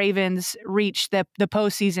once the Ravens reach the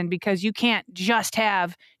postseason, because you can't just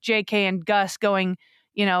have J.K. and Gus going,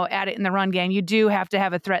 at it in the run game. You do have to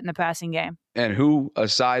have a threat in the passing game. And who,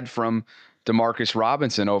 aside from Demarcus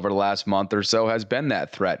Robinson over the last month or so, has been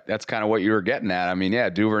that threat? That's kind of what you were getting at. I mean,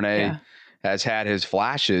 Duvernay has had his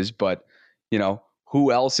flashes, but, who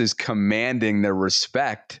else is commanding the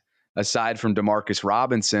respect aside from Demarcus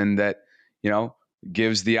Robinson that,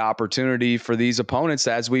 gives the opportunity for these opponents,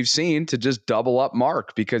 as we've seen, to just double up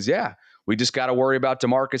Mark? Because, we just got to worry about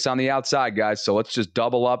Demarcus on the outside, guys. So let's just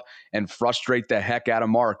double up and frustrate the heck out of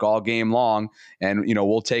Mark all game long. And,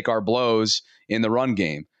 we'll take our blows in the run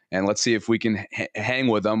game. And let's see if we can hang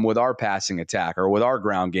with them with our passing attack or with our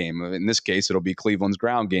ground game. In this case, it'll be Cleveland's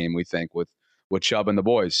ground game, we think, with Chubb and the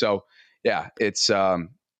boys. So, it's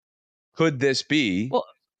could this be,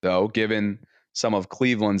 though, given some of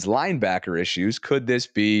Cleveland's linebacker issues, could this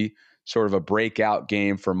be sort of a breakout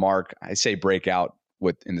game for Mark? I say breakout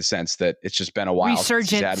in the sense that it's just been a while.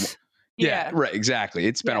 Resurgence. Right, exactly.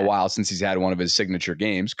 It's been a while since he's had one of his signature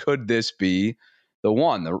games. Could this be the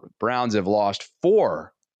one? The Browns have lost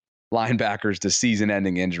 4 linebackers to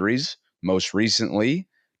season-ending injuries. Most recently,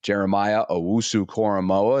 Jeremiah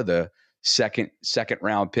Owusu-Koramoah, the second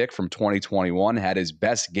round pick from 2021, had his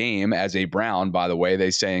best game as a Brown, by the way,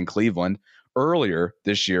 they say in Cleveland earlier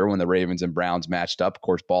this year when the Ravens and Browns matched up. Of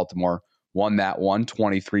course, Baltimore won that one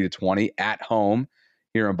 23-20 at home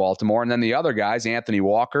here in Baltimore. And then the other guys, Anthony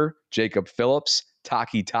Walker, Jacob Phillips,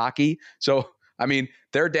 Taki. So, I mean,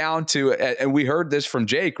 they're down to, and we heard this from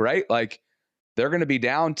Jake, right? Like, they're going to be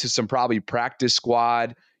down to some probably practice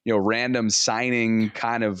squad, random signing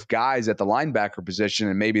kind of guys at the linebacker position.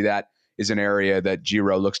 And maybe that is an area that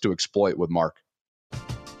Giro looks to exploit with Mark.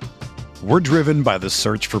 We're driven by the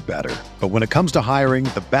search for better. But when it comes to hiring,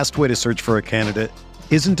 the best way to search for a candidate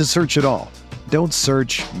isn't to search at all. Don't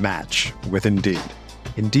search, match with Indeed.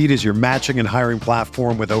 Indeed is your matching and hiring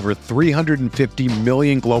platform with over 350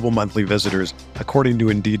 million global monthly visitors, according to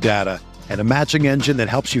Indeed data, and a matching engine that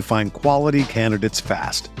helps you find quality candidates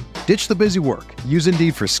fast. Ditch the busy work. Use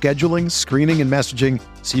Indeed for scheduling, screening, and messaging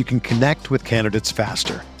so you can connect with candidates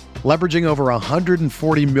faster. Leveraging over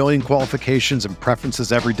 140 million qualifications and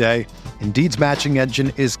preferences every day, Indeed's matching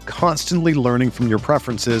engine is constantly learning from your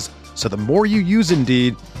preferences, so the more you use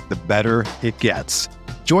Indeed, the better it gets.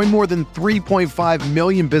 Join more than 3.5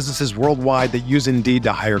 million businesses worldwide that use Indeed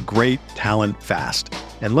to hire great talent fast.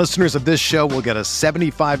 And listeners of this show will get a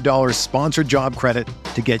 $75 sponsored job credit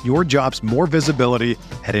to get your jobs more visibility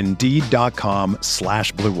at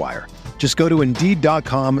Indeed.com/Blue Wire. Just go to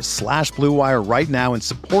Indeed.com/Blue Wire right now and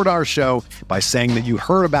support our show by saying that you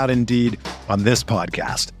heard about Indeed on this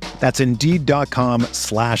podcast. That's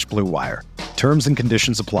Indeed.com/Blue Wire. Terms and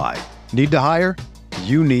conditions apply. Need to hire?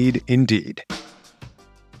 You need Indeed.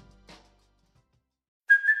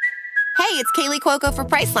 Hey, it's Kaylee Cuoco for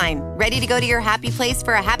Priceline. Ready to go to your happy place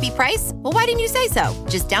for a happy price? Well, why didn't you say so?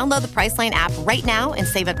 Just download the Priceline app right now and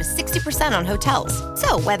save up to 60% on hotels.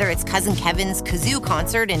 So whether it's Cousin Kevin's Kazoo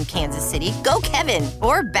Concert in Kansas City, go Kevin,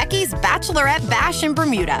 or Becky's Bachelorette Bash in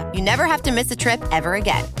Bermuda, you never have to miss a trip ever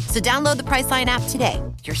again. So download the Priceline app today.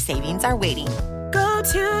 Your savings are waiting. Go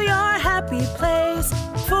to your happy place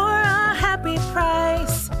for a happy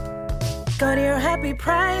price. Go to your happy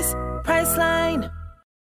price, Priceline.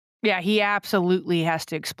 Yeah, he absolutely has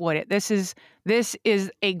to exploit it. This is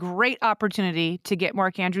a great opportunity to get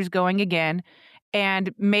Mark Andrews going again.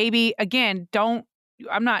 And maybe, again, I'm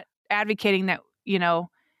not advocating that,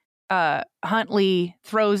 Huntley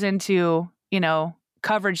throws into,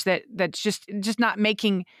 coverage that's just not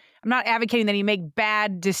making, I'm not advocating that he make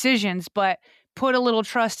bad decisions, but put a little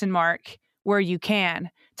trust in Mark where you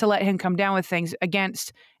can to let him come down with things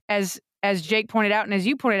against, as Jake pointed out, and as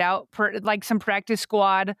you pointed out, like some practice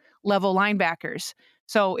squad level linebackers.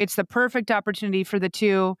 So it's the perfect opportunity for the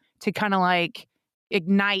two to kind of like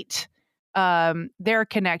ignite their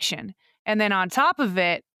connection. And then on top of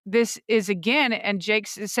it, this is again, and Jake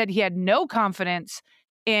said he had no confidence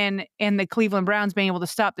in the Cleveland Browns being able to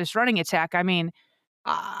stop this running attack. I mean,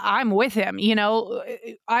 I'm with him.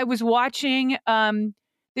 I was watching.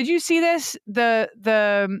 Did you see this?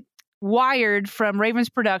 The Wired from Ravens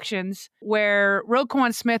Productions, where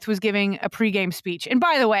Roquan Smith was giving a pregame speech. And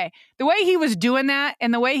by the way he was doing that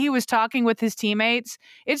and the way he was talking with his teammates,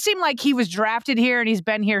 it seemed like he was drafted here and he's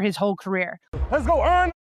been here his whole career. Let's go earn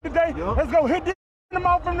today. Let's go hit them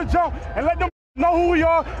out from the jump and let them know who we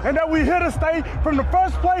are and that we here to stay from the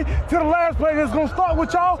first play to the last play. It's going to start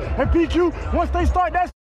with y'all and PQ. Once they start that,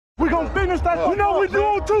 we're going to finish that. We do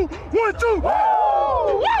on 2. 1, 2.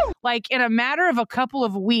 Woo! Like in a matter of a couple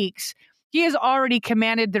of weeks, he has already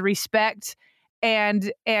commanded the respect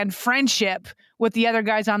and friendship with the other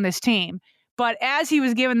guys on this team. But as he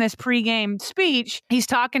was giving this pregame speech, he's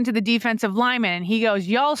talking to the defensive lineman and he goes,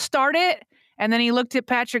 "Y'all start it." And then he looked at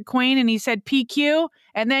Patrick Queen and he said, "PQ,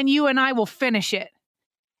 and then you and I will finish it."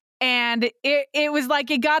 And it was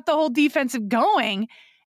like it got the whole defensive going.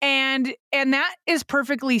 And that is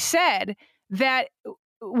perfectly said, that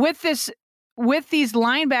with these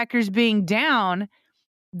linebackers being down,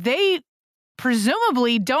 they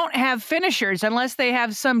presumably don't have finishers unless they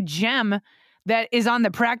have some gem that is on the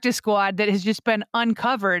practice squad that has just been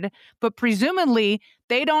uncovered. But presumably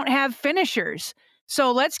they don't have finishers.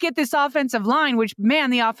 So let's get this offensive line, which, man,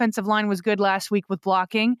 the offensive line was good last week with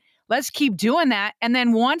blocking. Let's keep doing that. And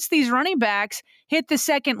then once these running backs hit the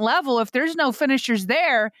second level, if there's no finishers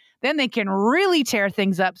there, then they can really tear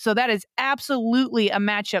things up. So that is absolutely a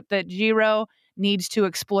matchup that Giro needs to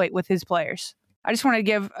exploit with his players. I just want to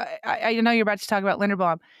give, I know you're about to talk about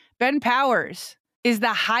Linderbaum. Ben Powers is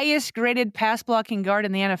the highest graded pass blocking guard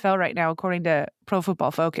in the NFL right now, according to Pro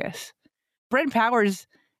Football Focus. Ben Powers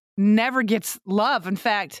never gets love. In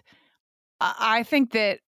fact, I think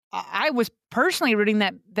that I was personally rooting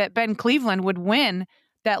that Ben Cleveland would win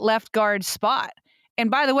that left guard spot. And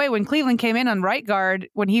by the way, when Cleveland came in on right guard,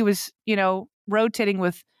 when he was, rotating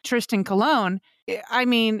with Tristan Colon, I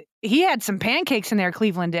mean, he had some pancakes in there,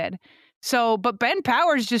 Cleveland did. So, but Ben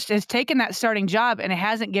Powers just has taken that starting job and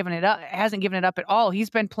hasn't given it up. Hasn't given it up at all. He's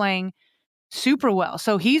been playing super well.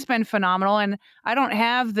 So he's been phenomenal. And I don't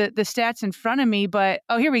have the stats in front of me, but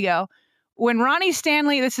here we go. When Ronnie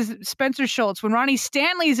Stanley, this is Spencer Schultz, when Ronnie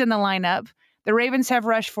Stanley's in the lineup, the Ravens have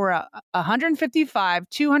rushed for 155,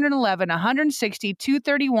 211, 160,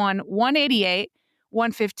 231, 188,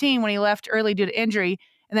 115 when he left early due to injury,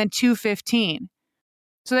 and then 215.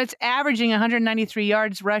 So that's averaging 193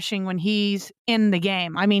 yards rushing when he's in the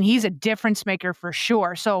game. I mean, he's a difference maker for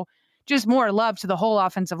sure. So just more love to the whole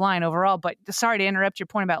offensive line overall. But sorry to interrupt your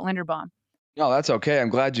point about Linderbaum. No, that's okay. I'm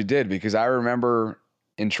glad you did, because I remember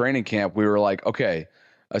in training camp, we were like, okay,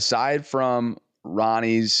 aside from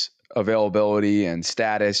Ronnie's availability and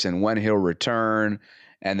status and when he'll return,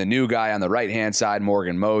 and the new guy on the right-hand side,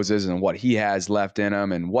 Morgan Moses, and what he has left in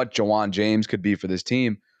him and what Jawan James could be for this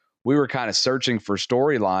team, we were kind of searching for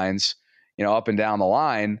storylines, up and down the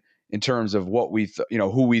line in terms of what we,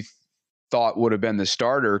 who we thought would have been the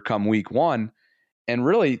starter come week one. And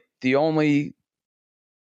really the only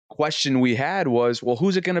question we had was, well,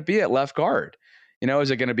 who's it going to be at left guard?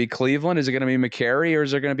 Is it going to be Cleveland? Is it going to be McCary, or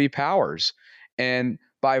is it going to be Powers? And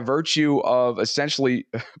by virtue of essentially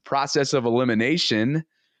process of elimination,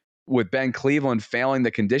 with Ben Cleveland failing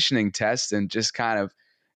the conditioning test and just kind of,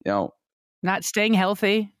 not staying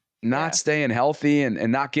healthy, staying healthy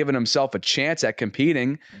and not giving himself a chance at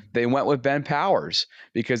competing, they went with Ben Powers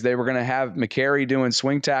because they were going to have McCary doing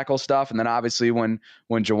swing tackle stuff. And then obviously when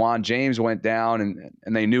Jawan James went down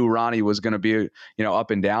and they knew Ronnie was going to be,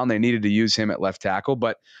 up and down, they needed to use him at left tackle.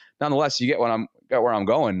 But nonetheless, you get where I'm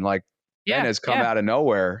going. Like, Ben has come out of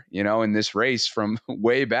nowhere, in this race from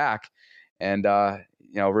way back and,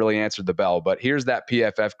 really answered the bell. But here's that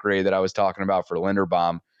PFF grade that I was talking about for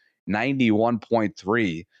Linderbaum,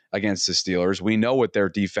 91.3 against the Steelers. We know what their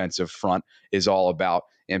defensive front is all about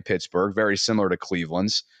in Pittsburgh, very similar to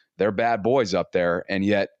Cleveland's. They're bad boys up there, and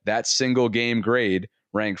yet that single game grade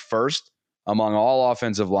ranked first among all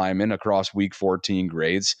offensive linemen across Week 14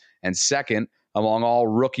 grades, and second among all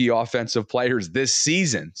rookie offensive players this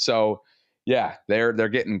season. So, yeah, they're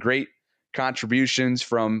getting great contributions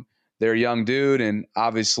from their young dude, and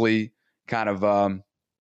obviously kind of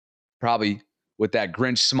probably with that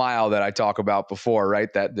Grinch smile that I talk about before,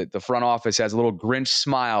 right? That the front office has a little Grinch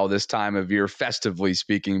smile this time of year, festively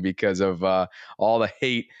speaking, because of all the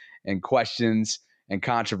hate and questions and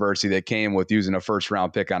controversy that came with using a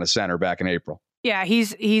first-round pick on a center back in April. Yeah,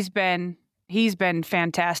 he's been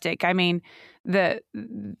fantastic. I mean, the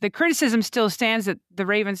criticism still stands that the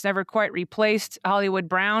Ravens never quite replaced Hollywood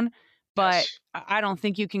Brown, but yes. I don't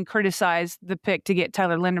think you can criticize the pick to get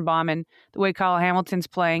Tyler Linderbaum and the way Kyle Hamilton's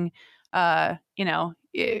playing. He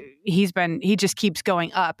just keeps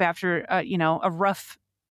going up after a rough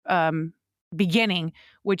beginning,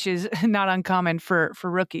 which is not uncommon for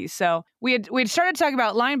rookies. So we had started talking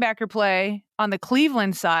about linebacker play on the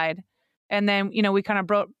Cleveland side, and then we kind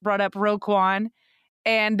of brought up Roquan,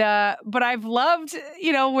 and but I've loved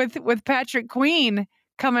with Patrick Queen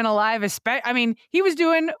coming alive. I mean, he was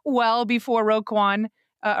doing well before Roquan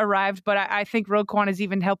arrived, but I think Roquan has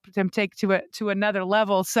even helped him take to another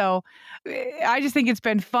level. So I just think it's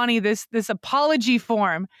been funny, this apology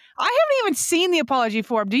form. I haven't even seen the apology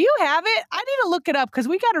form. Do you have it? I need to look it up because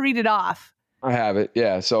we got to read it off. I have it.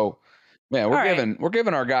 Yeah. So, man, we're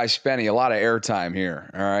giving our guy Spenny a lot of airtime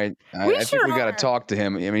here. All right. I think we got to talk to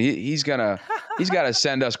him. I mean, he's got to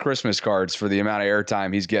send us Christmas cards for the amount of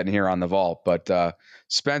airtime he's getting here on the vault. But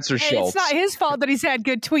Spencer Schultz. It's not his fault that he's had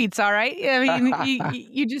good tweets. All right. I mean,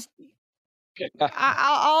 you just,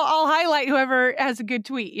 I'll highlight whoever has a good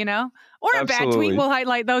tweet, or a Absolutely. bad tweet. We'll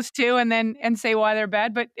highlight those too and say why they're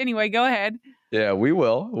bad. But anyway, go ahead. Yeah, we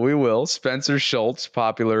will. Spencer Schultz,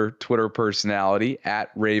 popular Twitter personality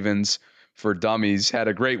at Ravens for Dummies, had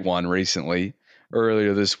a great one recently.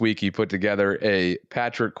 Earlier this week, he put together a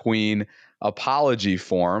Patrick Queen apology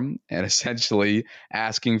form and essentially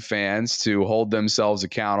asking fans to hold themselves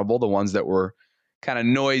accountable, the ones that were kind of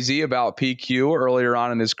noisy about PQ earlier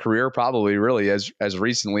on in his career, probably really as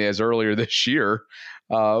recently as earlier this year.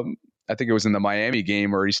 I think it was in the Miami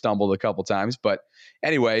game where he stumbled a couple times. But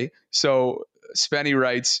anyway, so Spenny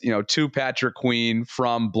writes, to Patrick Queen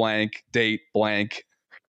from blank, date blank,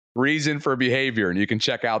 reason for behavior. And you can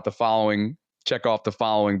check off the following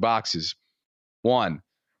boxes. 1,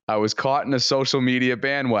 I was caught in a social media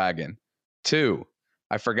bandwagon. 2,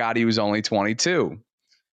 I forgot he was only 22.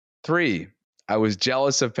 3, I was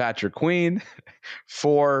jealous of Patrick Queen.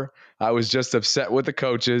 4, I was just upset with the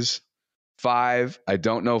coaches. 5, I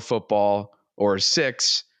don't know football, or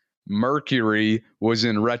 6, Mercury was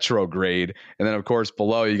in retrograde. And then, of course,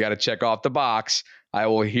 below, you got to check off the box. I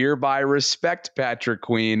will hereby respect Patrick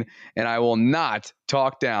Queen, and I will not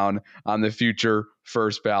talk down on the future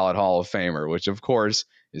first ballot Hall of Famer, which, of course,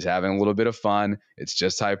 is having a little bit of fun. It's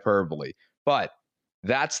just hyperbole. But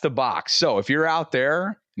that's the box. So if you're out there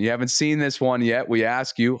and you haven't seen this one yet, we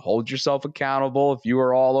ask you, hold yourself accountable. If you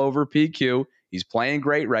are all over PQ, he's playing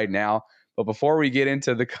great right now. But before we get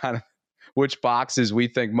into the kind of which boxes we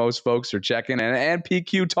think most folks are checking, and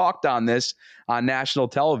PQ talked on this on national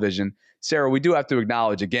television, Sarah, we do have to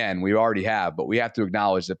acknowledge, again, we already have, but we have to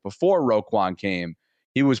acknowledge that before Roquan came,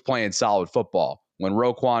 he was playing solid football. When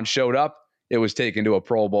Roquan showed up, it was taken to a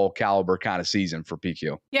Pro Bowl caliber kind of season for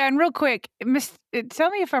PQ. Yeah, and real quick,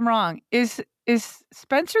 tell me if I'm wrong. Is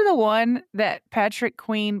Spencer the one that Patrick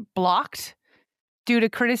Queen blocked due to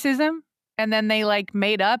criticism, and then they like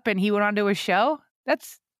made up and he went on to a show? That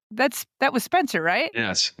was Spencer, right?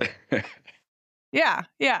 Yes.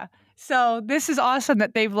 Yeah. So this is awesome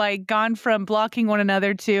that they've like gone from blocking one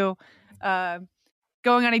another to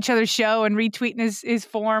going on each other's show and retweeting his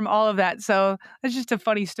form, all of that. So that's just a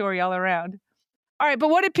funny story all around. All right, but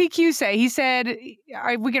what did PQ say? He said,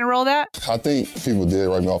 are we going to roll that? I think people did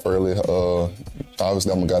write me off early.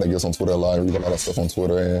 Obviously, I'm a guy that gets on Twitter a lot, read a lot of stuff on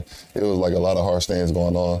Twitter, and it was like a lot of harsh things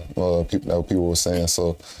going on, people were saying.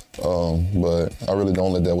 So, but I really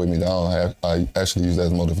don't let that weigh me down. I actually use that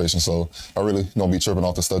as motivation. So I really don't be tripping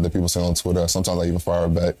off the stuff that people say on Twitter. Sometimes I even fire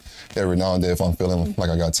back every now and then if I'm feeling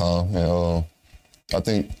like I got time. And I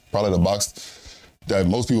think probably the box that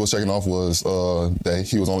most people were checking off was that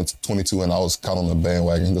he was only 22 and I was caught on the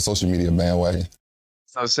bandwagon, the social media bandwagon.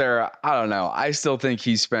 So, Sarah, I don't know. I still think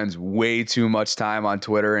he spends way too much time on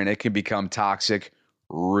Twitter, and it can become toxic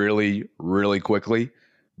really, really quickly.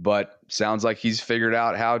 But sounds like he's figured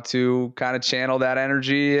out how to kind of channel that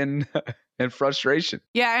energy and frustration.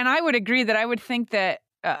 Yeah, and I would agree that I would think that,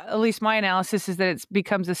 at least my analysis is that it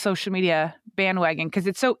becomes a social media bandwagon because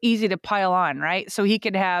it's so easy to pile on, right? So he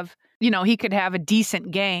could have a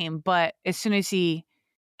decent game, but as soon as he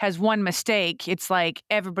has one mistake, it's like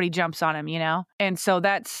everybody jumps on him, And so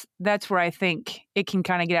that's where I think it can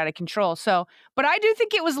kind of get out of control. So, but I do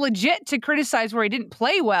think it was legit to criticize where he didn't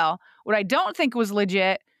play well. What I don't think was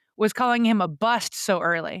legit was calling him a bust so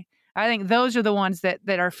early. I think those are the ones that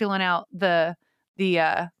are filling out the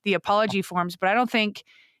apology forms, but I don't think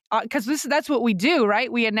because that's what we do,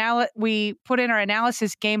 right? We put in our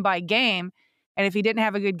analysis game by game. And if he didn't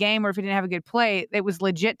have a good game or if he didn't have a good play, it was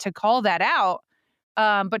legit to call that out.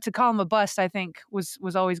 But to call him a bust, I think, was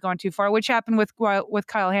always going too far, which happened with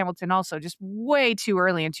Kyle Hamilton also, just way too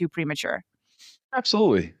early and too premature.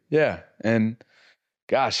 Absolutely. Yeah. And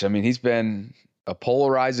gosh, I mean, he's been a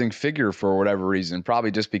polarizing figure for whatever reason,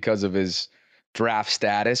 probably just because of his draft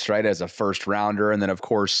status, right, as a first rounder. And then, of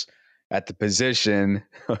course, at the position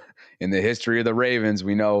in the history of the Ravens,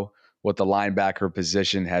 we know what the linebacker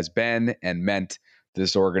position has been and meant to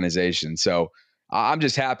this organization. So I'm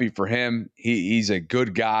just happy for him. He's a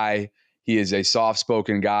good guy. He is a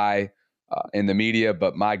soft-spoken guy in the media,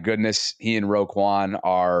 but my goodness, he and Roquan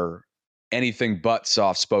are anything but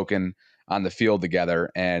soft-spoken on the field together,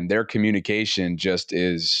 and their communication just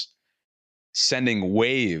is sending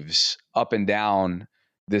waves up and down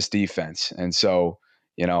this defense. And so,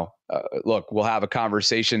 look, we'll have a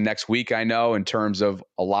conversation next week, I know, in terms of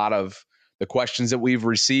a lot of the questions that we've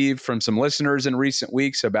received from some listeners in recent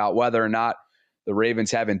weeks about whether or not the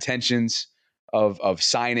Ravens have intentions of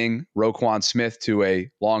signing Roquan Smith to a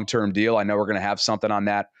long-term deal. I know we're going to have something on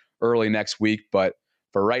that early next week, but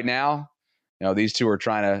for right now, these two are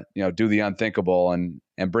trying to, do the unthinkable and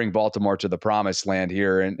bring Baltimore to the promised land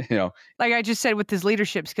here. And, like I just said, with his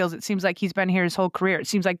leadership skills, it seems like he's been here his whole career. It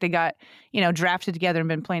seems like they got, drafted together and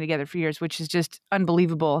been playing together for years, which is just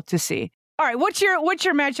unbelievable to see. All right. What's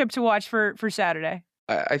your matchup to watch for Saturday?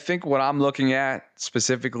 I think what I'm looking at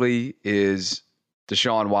specifically is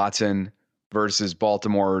Deshaun Watson versus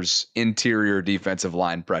Baltimore's interior defensive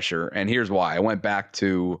line pressure. And here's why. I went back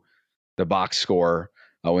to the box score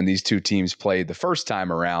when these two teams played the first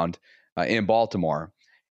time around in Baltimore.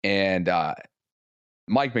 And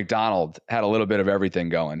Mike McDonald had a little bit of everything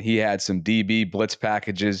going. He had some DB blitz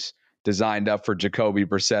packages designed up for Jacoby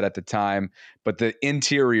Brissett at the time, but the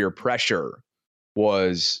interior pressure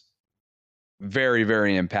was very,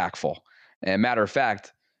 very impactful. And matter of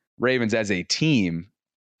fact, Ravens as a team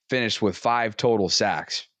finished with 5 total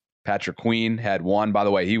sacks. Patrick Queen had 1. By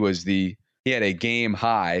the way, he had a game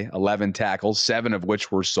high 11 tackles, 7 of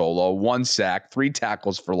which were solo, 1 sack, 3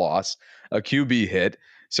 tackles for loss, a QB hit.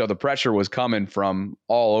 So the pressure was coming from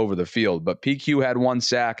all over the field. But PQ had 1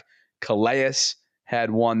 sack, Calais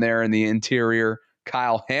had one there in the interior.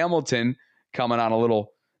 Kyle Hamilton, coming on a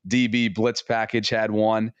little DB blitz package, had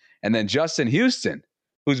one. And then Justin Houston,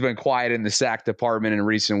 who's been quiet in the sack department in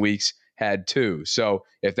recent weeks, had two. So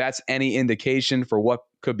if that's any indication for what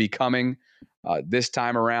could be coming this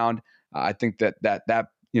time around, I think that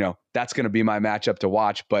that's going to be my matchup to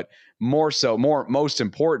watch. But most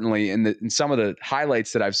importantly, in some of the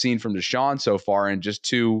highlights that I've seen from Deshaun so far in just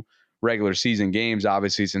 2 regular season games,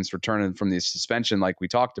 obviously since returning from the suspension, like we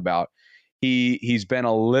talked about, he's been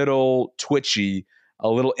a little twitchy, a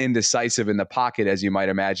little indecisive in the pocket, as you might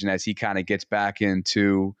imagine, as he kind of gets back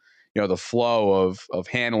into the flow of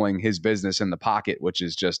handling his business in the pocket, which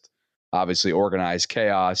is just obviously organized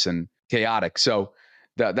chaos and chaotic. So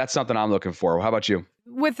that's something I'm looking for. How about you?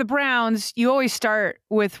 With the Browns, you always start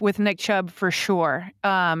with Nick Chubb for sure.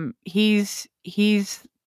 He's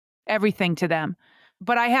everything to them.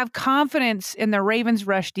 But I have confidence in the Ravens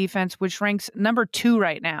rush defense, which ranks number 2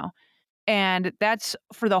 right now. And that's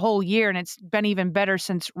for the whole year. And it's been even better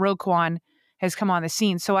since Roquan has come on the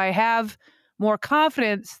scene. So I have more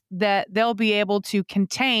confidence that they'll be able to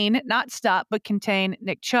contain, not stop, but contain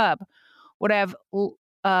Nick Chubb. What I have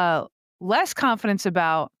less confidence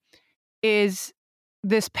about is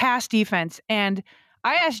this pass defense. And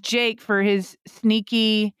I asked Jake for his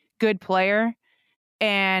sneaky good player,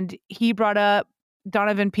 and he brought up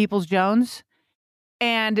Donovan Peoples-Jones.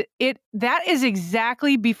 And that is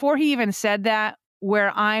exactly, before he even said that,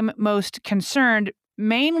 where I'm most concerned,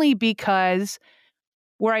 mainly because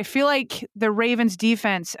where I feel like the Ravens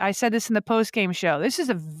defense, I said this in the postgame show, this is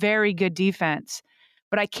a very good defense,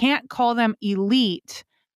 but I can't call them elite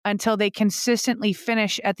until they consistently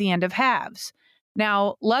finish at the end of halves.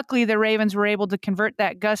 Now, luckily, the Ravens were able to convert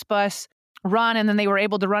that Gus Bus run, and then they were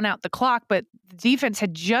able to run out the clock, but the defense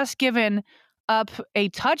had just given up a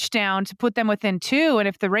touchdown to put them within 2. And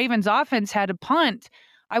if the Ravens offense had a punt,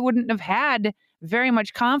 I wouldn't have had very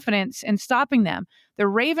much confidence in stopping them. The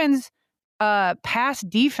Ravens pass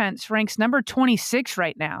defense ranks number 26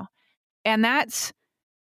 right now. And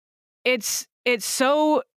it's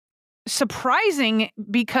so surprising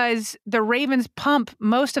because the Ravens pump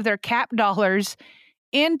most of their cap dollars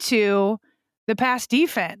into the pass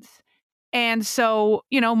defense. And so,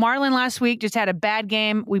 Marlon last week just had a bad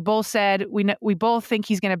game. We both said we both think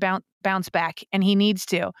he's going to bounce back, and he needs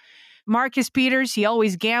to. Marcus Peters, he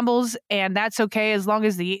always gambles, and that's okay as long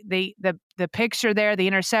as the picks are there, the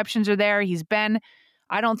interceptions are there.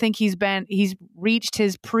 I don't think he's reached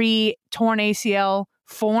his pre-torn ACL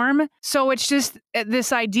form. So it's just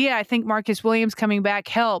this idea. I think Marcus Williams coming back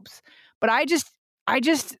helps, but I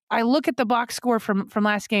look at the box score from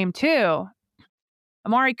last game too.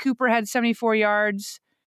 Amari Cooper had 74 yards.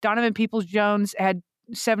 Donovan Peoples-Jones had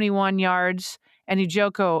 71 yards, and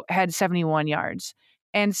Njoku had 71 yards.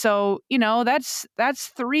 And so, that's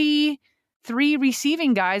 3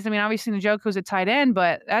 receiving guys. I mean, obviously Njoku's a tight end,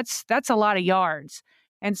 but that's a lot of yards.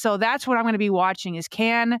 And so that's what I'm going to be watching is,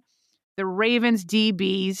 can the Ravens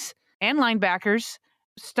DBs and linebackers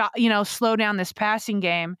slow down this passing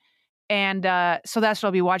game? And so that's what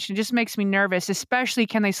I'll be watching. It just makes me nervous, especially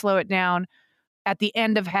can they slow it down at the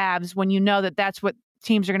end of halves when that's what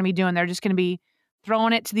teams are going to be doing. They're just going to be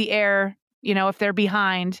throwing it to the air, if they're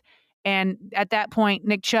behind. And at that point,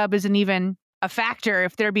 Nick Chubb isn't even a factor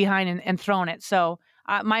if they're behind and throwing it. So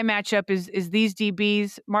my matchup is these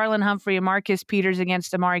DBs, Marlon Humphrey and Marcus Peters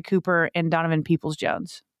against Amari Cooper and Donovan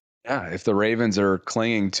Peoples-Jones. Yeah, if the Ravens are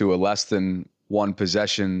clinging to a less than 1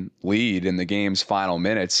 possession lead in the game's final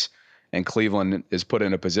minutes, and Cleveland is put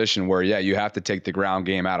in a position where, you have to take the ground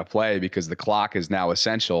game out of play because the clock is now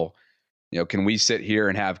essential. Can we sit here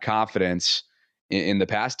and have confidence in the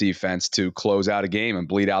pass defense to close out a game and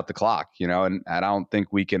bleed out the clock? And I don't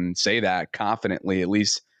think we can say that confidently, at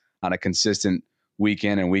least on a consistent week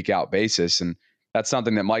in and week out basis. And that's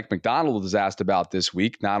something that Mike McDonald was asked about this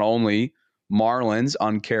week. Not only Marlon's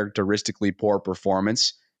uncharacteristically poor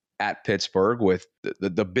performance at Pittsburgh with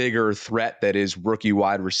the bigger threat that is rookie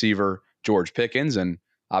wide receiver George Pickens, and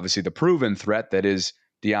obviously the proven threat that is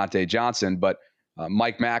Deontay Johnson. But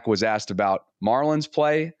Mike Mack was asked about Marlon's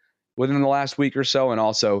play within the last week or so, and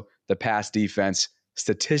also the pass defense,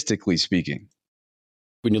 statistically speaking.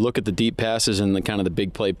 When you look at the deep passes and the kind of the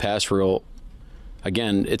big play pass rule,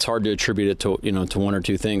 again, it's hard to attribute it to to 1 or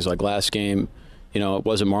 2 things. Like last game, it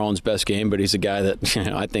wasn't Marlon's best game, but he's a guy that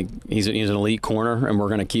I think he's an elite corner, and we're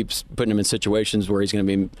going to keep putting him in situations where he's going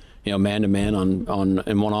to be man-to-man in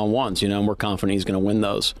one-on-ones, and we're confident he's going to win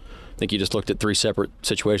those. I think you just looked at 3 separate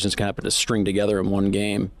situations that happen to string together in one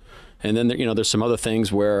game. And then there's some other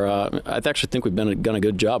things where I actually think we've done a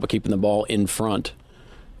good job of keeping the ball in front,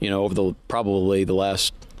 over probably the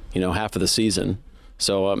last half of the season.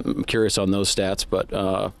 So I'm curious on those stats, but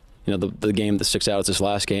the game that sticks out is this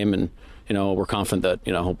last game, and we're confident that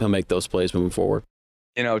he'll make those plays moving forward.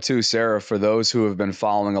 Too, Sarah, for those who have been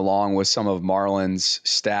following along with some of Marlon's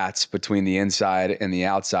stats between the inside and the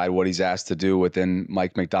outside, what he's asked to do within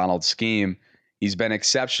Mike Macdonald's scheme, he's been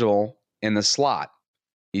exceptional in the slot.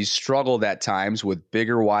 He's struggled at times with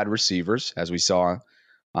bigger wide receivers, as we saw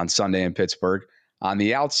on Sunday in Pittsburgh, on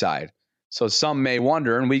the outside. So some may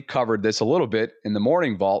wonder, and we covered this a little bit in the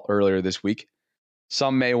Morning Vault earlier this week,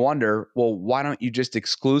 some may wonder, well, why don't you just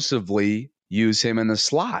exclusively use him in the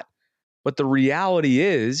slot? But the reality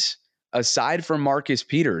is, aside from Marcus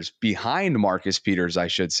Peters, behind Marcus Peters, I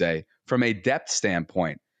should say, from a depth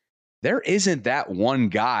standpoint, there isn't that one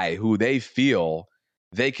guy who they feel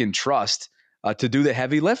they can trust to do the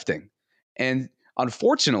heavy lifting. And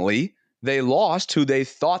unfortunately, they lost who they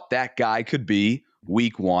thought that guy could be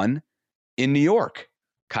week 1 in New York.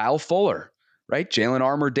 Kyle Fuller, right? Jalen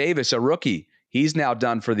Armour-Davis, a rookie. He's now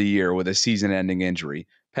done for the year with a season-ending injury.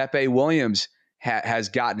 Pepe Williams has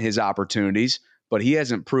gotten his opportunities, but he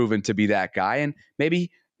hasn't proven to be that guy. And maybe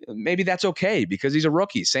that's okay because he's a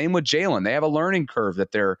rookie. Same with Jalen. They have a learning curve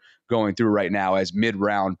that they're going through right now as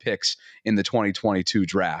mid-round picks in the 2022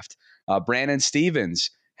 draft. Brandon Stevens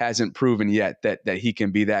hasn't proven yet that he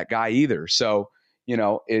can be that guy either. So,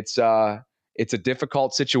 it's a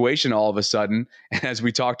difficult situation all of a sudden. And as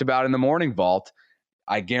we talked about in the Morning Vault,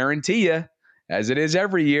 I guarantee you, as it is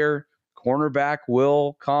every year, cornerback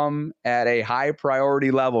will come at a high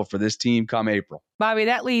priority level for this team come April. Bobby,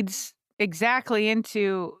 that leads exactly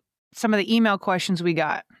into some of the email questions we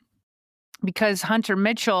got, because Hunter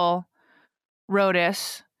Mitchell wrote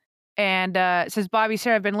us and says, Bobby,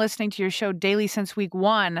 Sarah, I've been listening to your show daily since week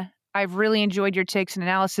 1. I've really enjoyed your takes and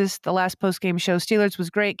analysis. The last post-game show, Steelers, was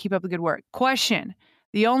great. Keep up the good work. Question.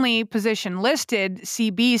 The only position listed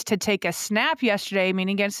CBs to take a snap yesterday,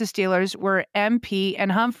 meaning against the Steelers, were MP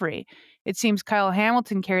and Humphrey. It seems Kyle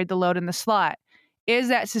Hamilton carried the load in the slot. Is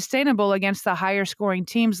that sustainable against the higher scoring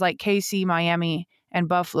teams like KC, Miami, and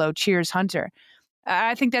Buffalo? Cheers, Hunter.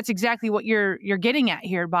 I think that's exactly what you're getting at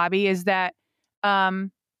here, Bobby, is that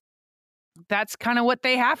that's kind of what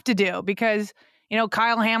they have to do because,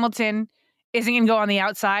 Kyle Hamilton isn't going to go on the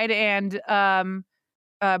outside, and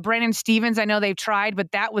Brandon Stevens, I know they've tried,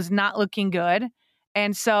 but that was not looking good.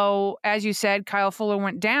 And so, as you said, Kyle Fuller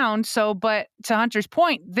went down. So, but to Hunter's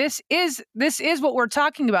point, this is what we're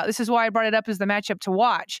talking about. This is why I brought it up as the matchup to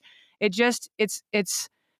watch. It's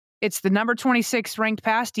the number 26 ranked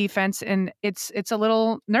pass defense, and it's a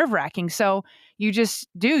little nerve-wracking. So you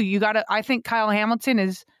got to. I think Kyle Hamilton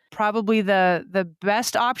is probably the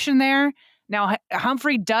best option there. Now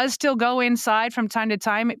Humphrey does still go inside from time to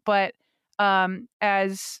time, but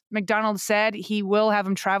as Macdonald said, he will have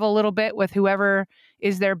him travel a little bit with whoever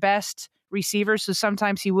is their best receiver. So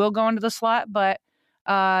sometimes he will go into the slot, but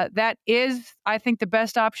that is, I think, the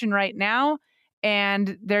best option right now.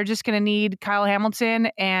 And they're just going to need Kyle Hamilton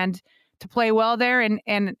and to play well there.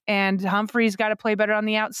 And Humphrey's got to play better on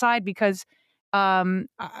the outside because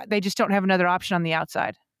they just don't have another option on the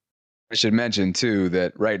outside. I should mention, too,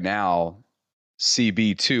 that right now,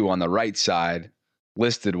 CB2 on the right side,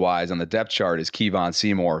 listed wise on the depth chart, is Kevon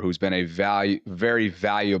Seymour, who's been a very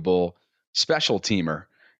valuable special teamer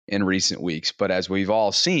in recent weeks. But as we've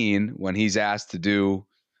all seen, when he's asked to do,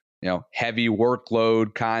 heavy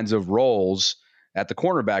workload kinds of roles at the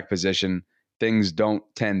cornerback position, things don't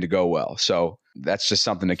tend to go well. So that's just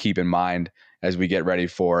something to keep in mind as we get ready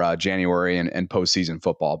for January and postseason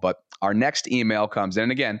football. But our next email comes in.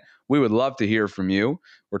 And again, we would love to hear from you.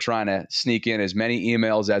 We're trying to sneak in as many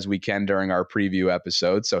emails as we can during our preview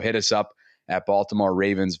episode. So hit us up at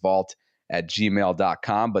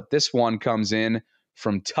BaltimoreRavensVault@gmail.com. But this one comes in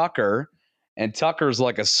from Tucker. And Tucker's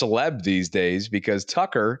like a celeb these days because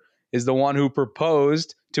Tucker is the one who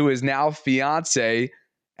proposed to his now fiance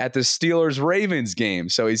at the Steelers-Ravens game.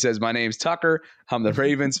 So he says, my name's Tucker. I'm the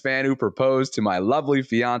Ravens fan who proposed to my lovely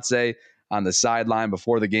fiance on the sideline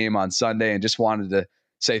before the game on Sunday and just wanted to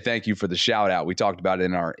say thank you for the shout out. We talked about it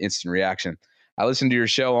in our instant reaction. I listen to your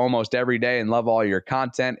show almost every day and love all your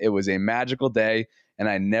content. It was a magical day, and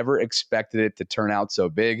I never expected it to turn out so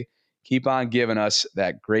big. Keep on giving us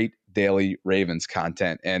that great daily Ravens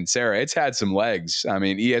content. And Sarah, it's had some legs. I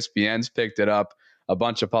mean, ESPN's picked it up. A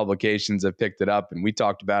bunch of publications have picked it up, and we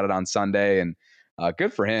talked about it on Sunday, and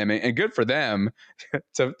good for him and good for them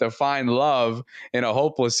to find love in a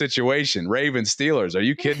hopeless situation. Ravens Steelers. Are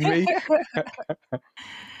you kidding me?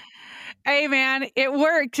 Hey, man, it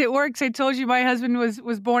worked. It works. I told you my husband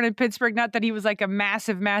was born in Pittsburgh. Not that he was like a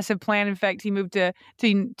massive plan. In fact, he moved to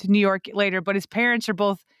New York later, but his parents are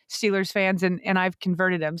both Steelers fans, and I've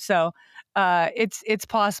converted them. So it's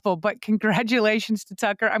possible. But congratulations to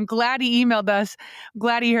Tucker. I'm glad he emailed us. I'm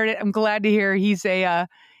glad he heard it. I'm glad to hear he's a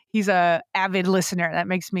avid listener. That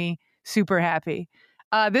makes me super happy.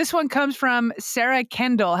 This one comes from Sarah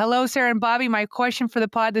Kendall. Hello, Sarah and Bobby. My question for the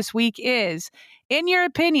pod this week is, in your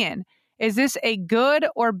opinion, is this a good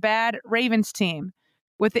or bad Ravens team?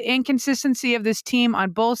 With the inconsistency of this team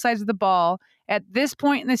on both sides of the ball, at this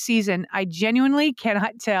point in the season, I genuinely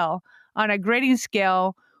cannot tell. On a grading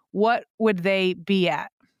scale, what would they be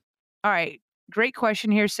at? All right. Great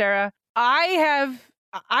question here, Sarah. I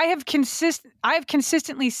have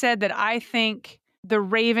consistently said that I think the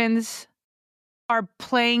Ravens are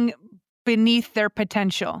playing beneath their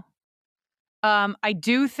potential. I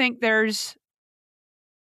do think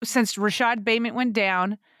since Rashad Bateman went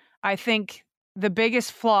down, I think the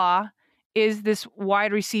biggest flaw is this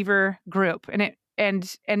wide receiver group.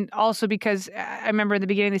 And also because I remember in the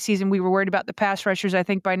beginning of the season, we were worried about the pass rushers. I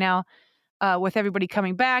think by now, with everybody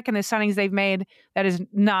coming back and the signings they've made, that is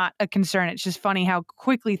not a concern. It's just funny how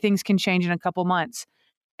quickly things can change in a couple months.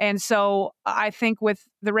 And so I think with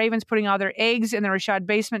the Ravens putting all their eggs in the Rashad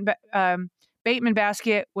Bateman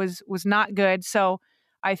basket was not good. So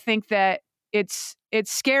I think that it's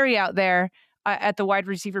scary out there at the wide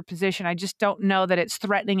receiver position. I just don't know that it's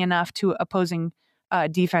threatening enough to opposing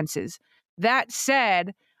defenses. That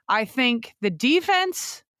said, I think the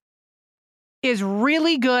defense is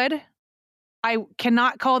really good. I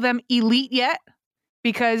cannot call them elite yet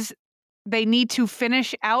because they need to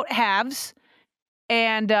finish out halves.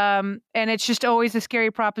 And it's just always a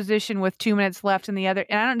scary proposition with 2 minutes left in the other.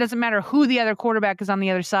 And it doesn't matter who the other quarterback is on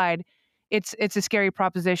the other side. It's a scary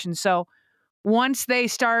proposition. So once they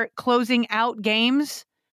start closing out games,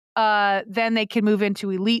 then they can move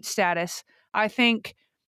into elite status. I think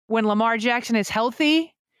when Lamar Jackson is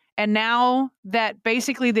healthy, and now that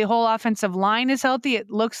basically the whole offensive line is healthy, it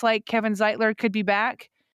looks like Kevin Zeitler could be back.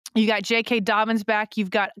 You got J.K. Dobbins back.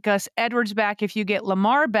 You've got Gus Edwards back. If you get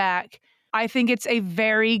Lamar back, I think it's a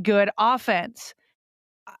very good offense.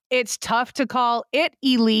 It's tough to call it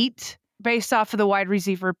elite based off of the wide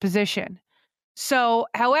receiver position. So,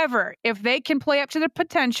 however, if they can play up to their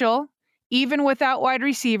potential, even without wide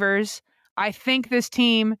receivers, I think this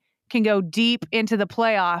team can go deep into the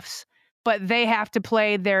playoffs, but they have to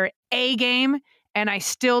play their A game. And I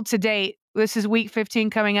still, to date, this is week 15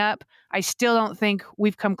 coming up, I still don't think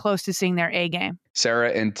we've come close to seeing their A game.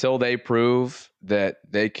 Sarah, until they prove that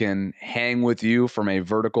they can hang with you from a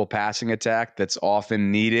vertical passing attack that's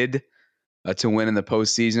often needed to win in the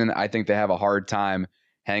postseason, I think they have a hard time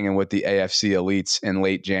hanging with the AFC elites in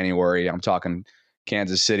late January. I'm talking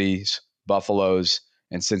Kansas City's, Buffalo's,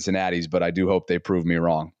 and Cincinnati's, but I do hope they prove me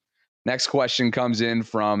wrong. Next question comes in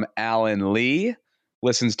from Alan Lee.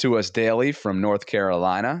 Listens to us daily from North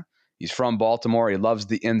Carolina. He's from Baltimore. He loves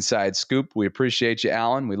the inside scoop. We appreciate you,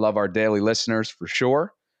 Alan. We love our daily listeners for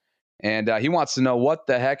sure. And he wants to know what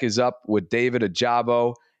the heck is up with David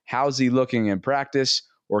Ojabo. How's he looking in practice?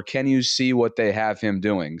 Or can you see what they have him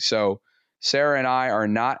doing? So Sarah and I are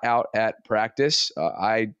not out at practice.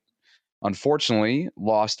 I unfortunately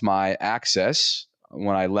lost my access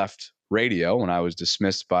when I left radio, when I was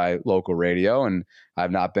dismissed by local radio, and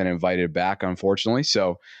I've not been invited back, unfortunately.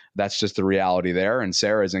 So that's just the reality there. And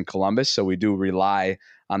Sarah is in Columbus, so we do rely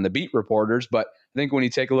on the beat reporters. But I think when you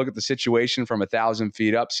take a look at the situation from 1,000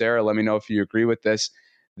 feet up, Sarah, let me know if you agree with this.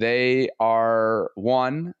 They are,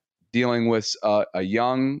 one, dealing with a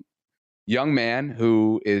young man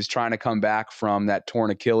who is trying to come back from that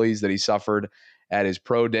torn Achilles that he suffered at his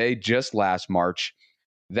pro day just last March.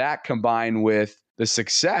 That combined with the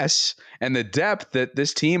success and the depth that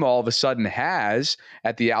this team all of a sudden has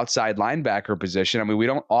at the outside linebacker position. I mean, we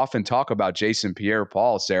don't often talk about Jason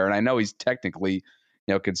Pierre-Paul, Sarah, and I know he's technically,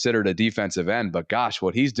 considered a defensive end, but gosh,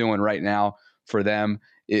 what he's doing right now for them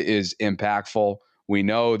is impactful. We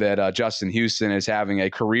know that Justin Houston is having a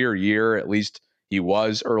career year, at least he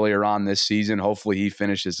was earlier on this season. Hopefully he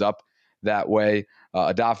finishes up that way.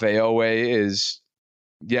 Odafe Owe is,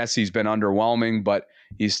 yes, he's been underwhelming, but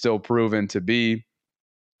he's still proven to be,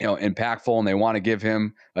 impactful, and they want to give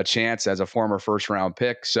him a chance as a former first-round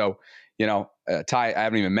pick. So, I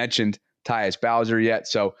haven't even mentioned Tyus Bowser yet.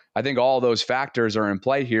 So I think all those factors are in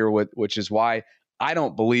play here, which is why I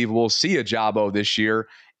don't believe we'll see Ojabo this year.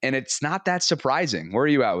 And it's not that surprising. Where are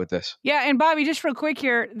you at with this? Yeah, and Bobby, just real quick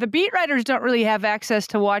here, the beat writers don't really have access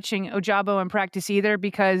to watching Ojabo in practice either,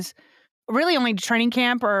 because really only training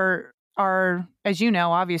camp are, as you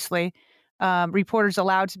know, obviously, reporters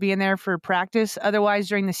allowed to be in there for practice. Otherwise,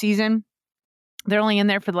 during the season, they're only in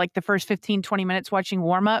there for like the first 15, 20 minutes watching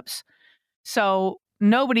warm-ups. So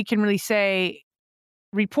nobody can really say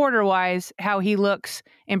reporter-wise how he looks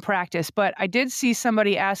in practice. But I did see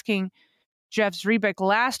somebody asking Jeff Zrebiec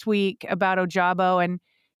last week about Ojabo, and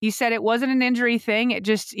he said it wasn't an injury thing.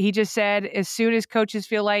 He just said as soon as coaches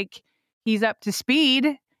feel like he's up to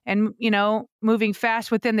speed and, moving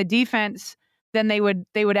fast within the defense, then they would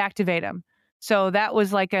activate him. So that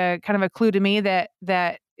was like a kind of a clue to me that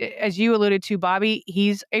as you alluded to, Bobby,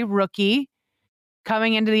 he's a rookie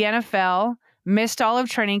coming into the NFL, missed all of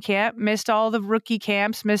training camp, missed all the rookie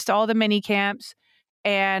camps, missed all the mini camps,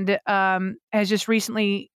 and has just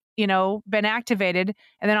recently, been activated.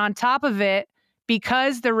 And then on top of it,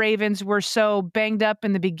 because the Ravens were so banged up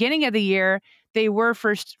in the beginning of the year, they were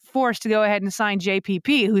first forced to go ahead and sign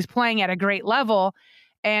JPP, who's playing at a great level.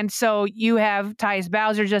 And so you have Tyus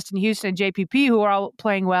Bowser, Justin Houston, and JPP, who are all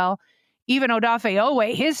playing well. Even Odafe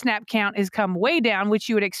Oweh, his snap count has come way down, which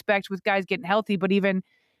you would expect with guys getting healthy, but even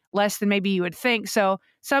less than maybe you would think. So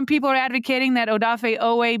some people are advocating that Odafe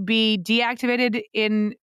Oweh be deactivated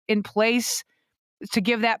in place to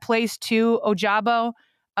give that place to Ojabo.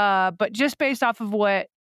 But just based off of what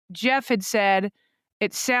Jeff had said,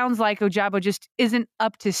 it sounds like Ojabo just isn't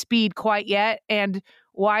up to speed quite yet. And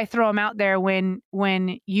why throw him out there when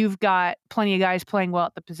you've got plenty of guys playing well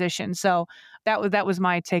at the position? So that was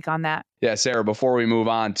my take on that. Yeah, Sarah, before we move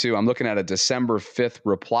on too, I'm looking at a December 5th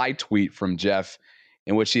reply tweet from Jeff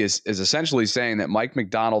in which he is essentially saying that Mike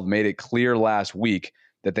Macdonald made it clear last week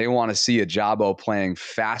that they want to see Ojabo playing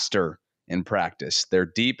faster in practice. They're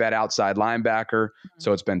deep at outside linebacker,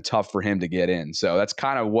 so it's been tough for him to get in. So that's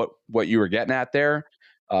kind of what you were getting at there.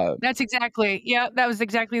 That was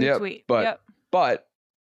exactly the tweet. But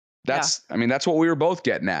that's what we were both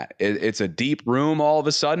getting at. It's a deep room. All of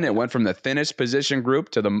a sudden, it went from the thinnest position group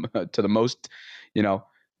to the most,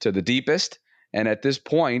 to the deepest. And at this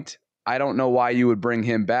point, I don't know why you would bring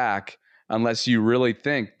him back unless you really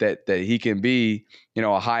think that he can be,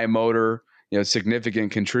 a high motor,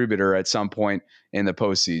 significant contributor at some point in the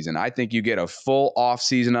postseason. I think you get a full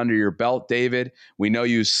offseason under your belt, David. We know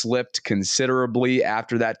you slipped considerably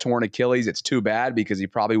after that torn Achilles. It's too bad because he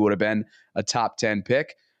probably would have been a top 10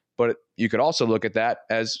 pick. But you could also look at that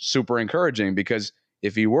as super encouraging because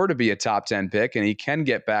if he were to be a top 10 pick and he can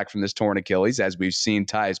get back from this torn Achilles, as we've seen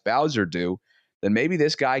Tyus Bowser do, then maybe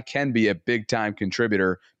this guy can be a big-time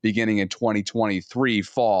contributor beginning in 2023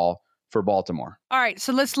 fall for Baltimore. All right,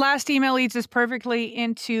 so this last email leads us perfectly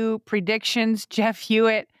into predictions. Jeff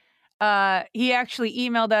Hewitt, he actually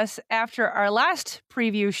emailed us after our last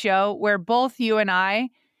preview show where both you and I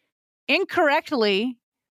incorrectly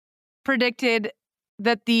predicted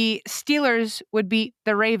that the Steelers would beat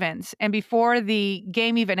the Ravens. And before the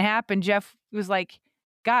game even happened, Jeff was like,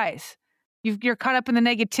 guys, you're caught up in the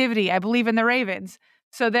negativity. I believe in the Ravens.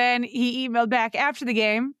 So then he emailed back after the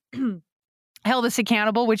game, held us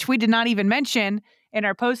accountable, which we did not even mention in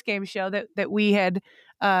our post-game show that we had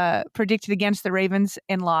predicted against the Ravens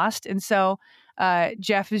and lost. And so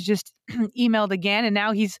Jeff has just emailed again, and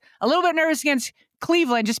now he's a little bit nervous against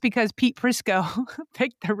Cleveland just because Pete Prisco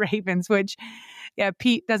picked the Ravens, which,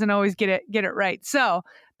 Pete doesn't always get it right. So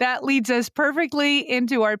that leads us perfectly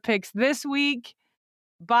into our picks this week.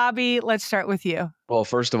 Bobby, let's start with you. Well,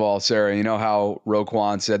 first of all, Sarah, you know how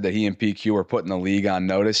Roquan said that he and PQ were putting the league on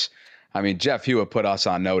notice? I mean, Jeff Hewitt put us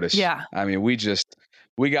on notice. Yeah. I mean,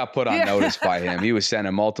 we got put on notice by him. He was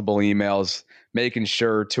sending multiple emails, making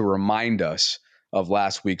sure to remind us of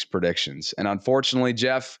last week's predictions. And unfortunately,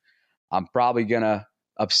 Jeff, I'm probably going to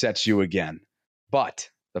upset you again. But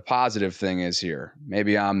the positive thing is here,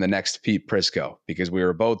 maybe I'm the next Pete Prisco because we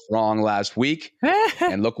were both wrong last week.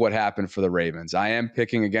 And look what happened for the Ravens. I am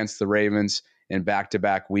picking against the Ravens in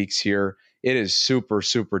back-to-back weeks here. It is super,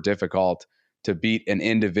 super difficult to beat an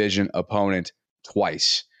in-division opponent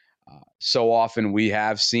twice. So often we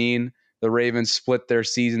have seen the Ravens split their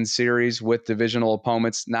season series with divisional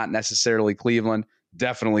opponents, not necessarily Cleveland,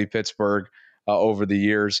 definitely Pittsburgh over the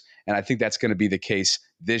years. And I think that's going to be the case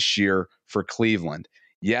this year for Cleveland.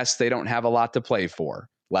 Yes, they don't have a lot to play for.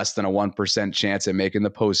 Less than a 1% chance at making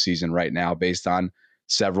the postseason right now based on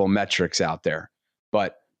several metrics out there.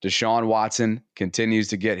 But Deshaun Watson continues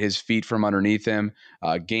to get his feet from underneath him.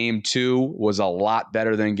 Game 2 was a lot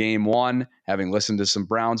better than game 1, having listened to some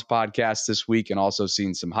Browns podcasts this week and also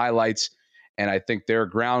seen some highlights. And I think their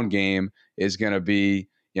ground game is going to be,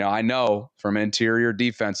 I know from an interior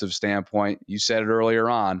defensive standpoint, you said it earlier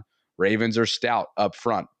on, Ravens are stout up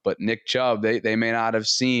front, but Nick Chubb, they may not have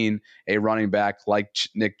seen a running back like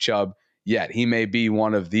Nick Chubb yet. He may be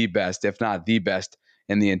one of the best, if not the best,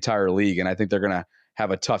 in the entire league. And I think they're going to have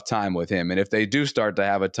a tough time with him. And if they do start to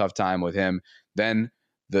have a tough time with him, then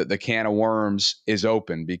the can of worms is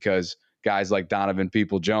open because guys like Donovan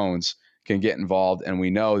People-Jones can get involved. And we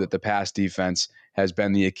know that the pass defense has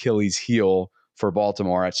been the Achilles heel for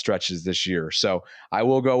Baltimore at stretches this year. So I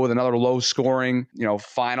will go with another low scoring,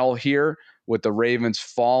 final here, with the Ravens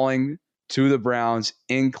falling to the Browns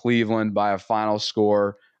in Cleveland by a final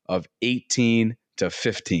score of 18-15.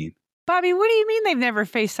 Bobby, what do you mean they've never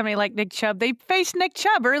faced somebody like Nick Chubb? They faced Nick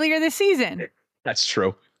Chubb earlier this season. That's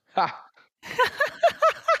true.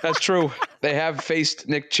 That's true. They have faced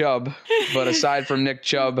Nick Chubb, but aside from Nick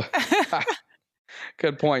Chubb,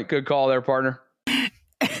 good point. Good call there, partner.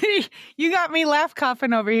 You got me laugh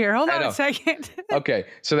coughing over here. Hold on a second. Okay,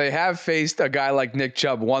 so they have faced a guy like Nick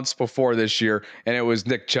Chubb once before this year, and it was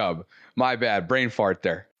Nick Chubb. My bad. Brain fart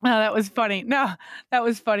there. Oh, that was funny. No, that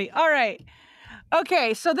was funny. All right.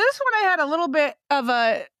 Okay, so this one I had a little bit of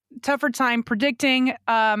a tougher time predicting.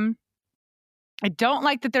 I don't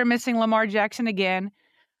like that they're missing Lamar Jackson again.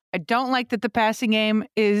 I don't like that the passing game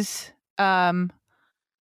is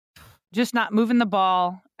just not moving the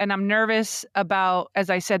ball. And I'm nervous about, as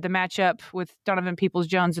I said, the matchup with Donovan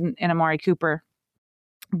Peoples-Jones and Amari Cooper.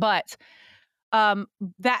 But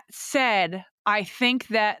that said, I think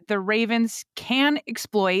that the Ravens can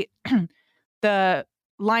exploit the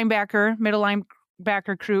middle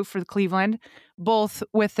linebacker crew for Cleveland, both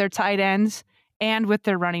with their tight ends and with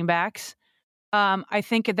their running backs. I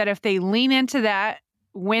think that if they lean into that,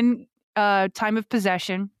 win time of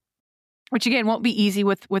possession, which again won't be easy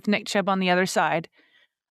with Nick Chubb on the other side.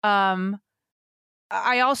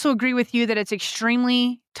 I also agree with you that it's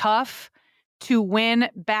extremely tough to win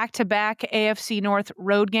back-to-back AFC North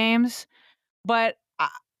road games, but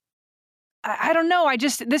I don't know.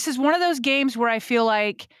 This is one of those games where I feel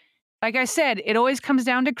like I said, it always comes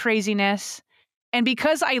down to craziness. And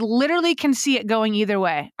because I literally can see it going either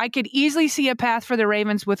way, I could easily see a path for the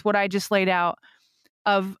Ravens with what I just laid out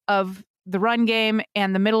of the run game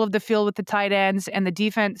and the middle of the field with the tight ends and the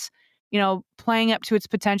defense, playing up to its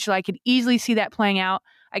potential. I could easily see that playing out.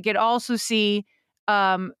 I could also see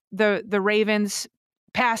the Ravens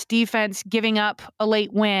pass defense giving up a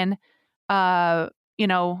late win, late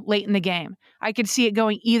in the game. I could see it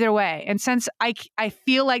going either way. And since I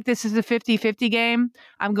feel like this is a 50-50 game,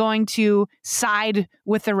 I'm going to side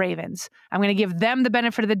with the Ravens. I'm going to give them the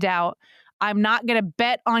benefit of the doubt. I'm not going to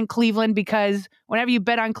bet on Cleveland because whenever you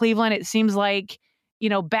bet on Cleveland, it seems like,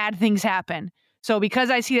 bad things happen. So because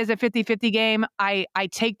I see it as a 50-50 game, I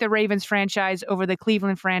take the Ravens franchise over the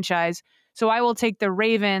Cleveland franchise. So I will take the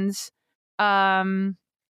Ravens. I'll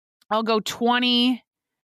go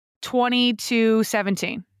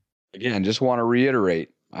 20-17. Again, just want to reiterate,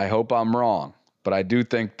 I hope I'm wrong, but I do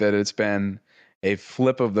think that it's been a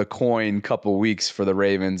flip of the coin couple weeks for the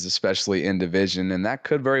Ravens, especially in division, and that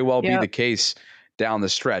could very well be the case down the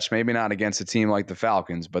stretch. Maybe not against a team like the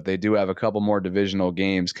Falcons, but they do have a couple more divisional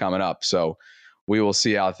games coming up, so we will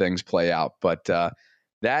see how things play out. But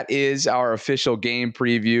that is our official game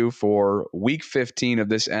preview for Week 15 of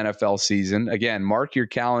this NFL season. Again, mark your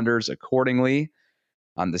calendars accordingly.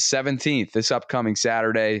 On the 17th, this upcoming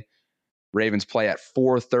Saturday, Ravens play at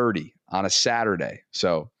 4:30 on a Saturday.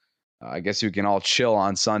 So I guess you can all chill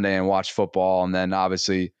on Sunday and watch football. And then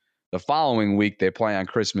obviously the following week, they play on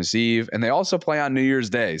Christmas Eve. And they also play on New Year's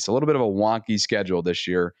Day. So a little bit of a wonky schedule this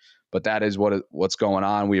year. But that is what's going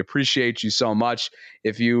on. We appreciate you so much.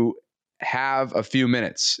 If you have a few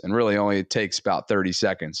minutes, and really only it takes about 30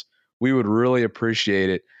 seconds, we would really appreciate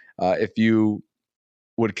it if you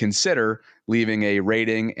would consider leaving a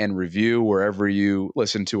rating and review wherever you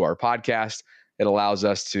listen to our podcast. It allows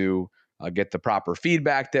us to get the proper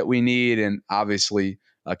feedback that we need and obviously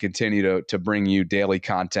continue to bring you daily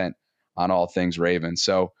content on all things Ravens.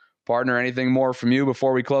 So, partner, anything more from you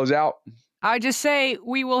before we close out? I would just say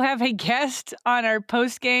we will have a guest on our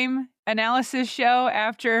post-game analysis show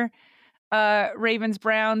after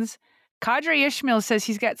Ravens-Browns. Qadry Ishmael says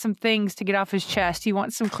he's got some things to get off his chest. He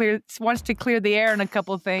wants to clear the air on a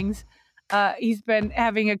couple of things. He's been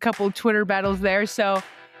having a couple of Twitter battles there, so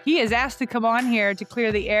he is asked to come on here to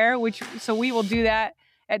clear the air. So we will do that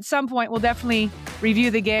at some point. We'll definitely review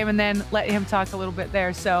the game and then let him talk a little bit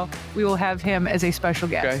there. So we will have him as a special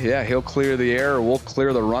guest. Okay, yeah, he'll clear the air. Or we'll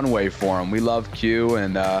clear the runway for him. We love Q,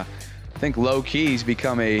 and I think low key he's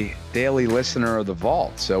become a daily listener of the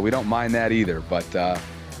Vault, so we don't mind that either. But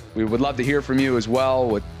we would love to hear from you as well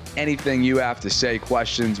with anything you have to say,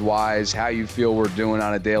 questions-wise, how you feel we're doing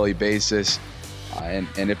on a daily basis, and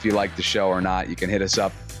if you like the show or not. You can hit us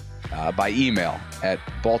up by email at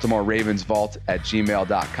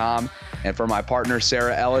BaltimoreRavensVault@gmail.com. And for my partner,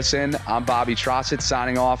 Sarah Ellison, I'm Bobby Trossett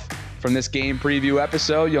signing off from this game preview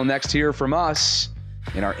episode. You'll next hear from us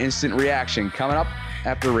in our instant reaction coming up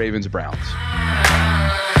after Ravens-Browns.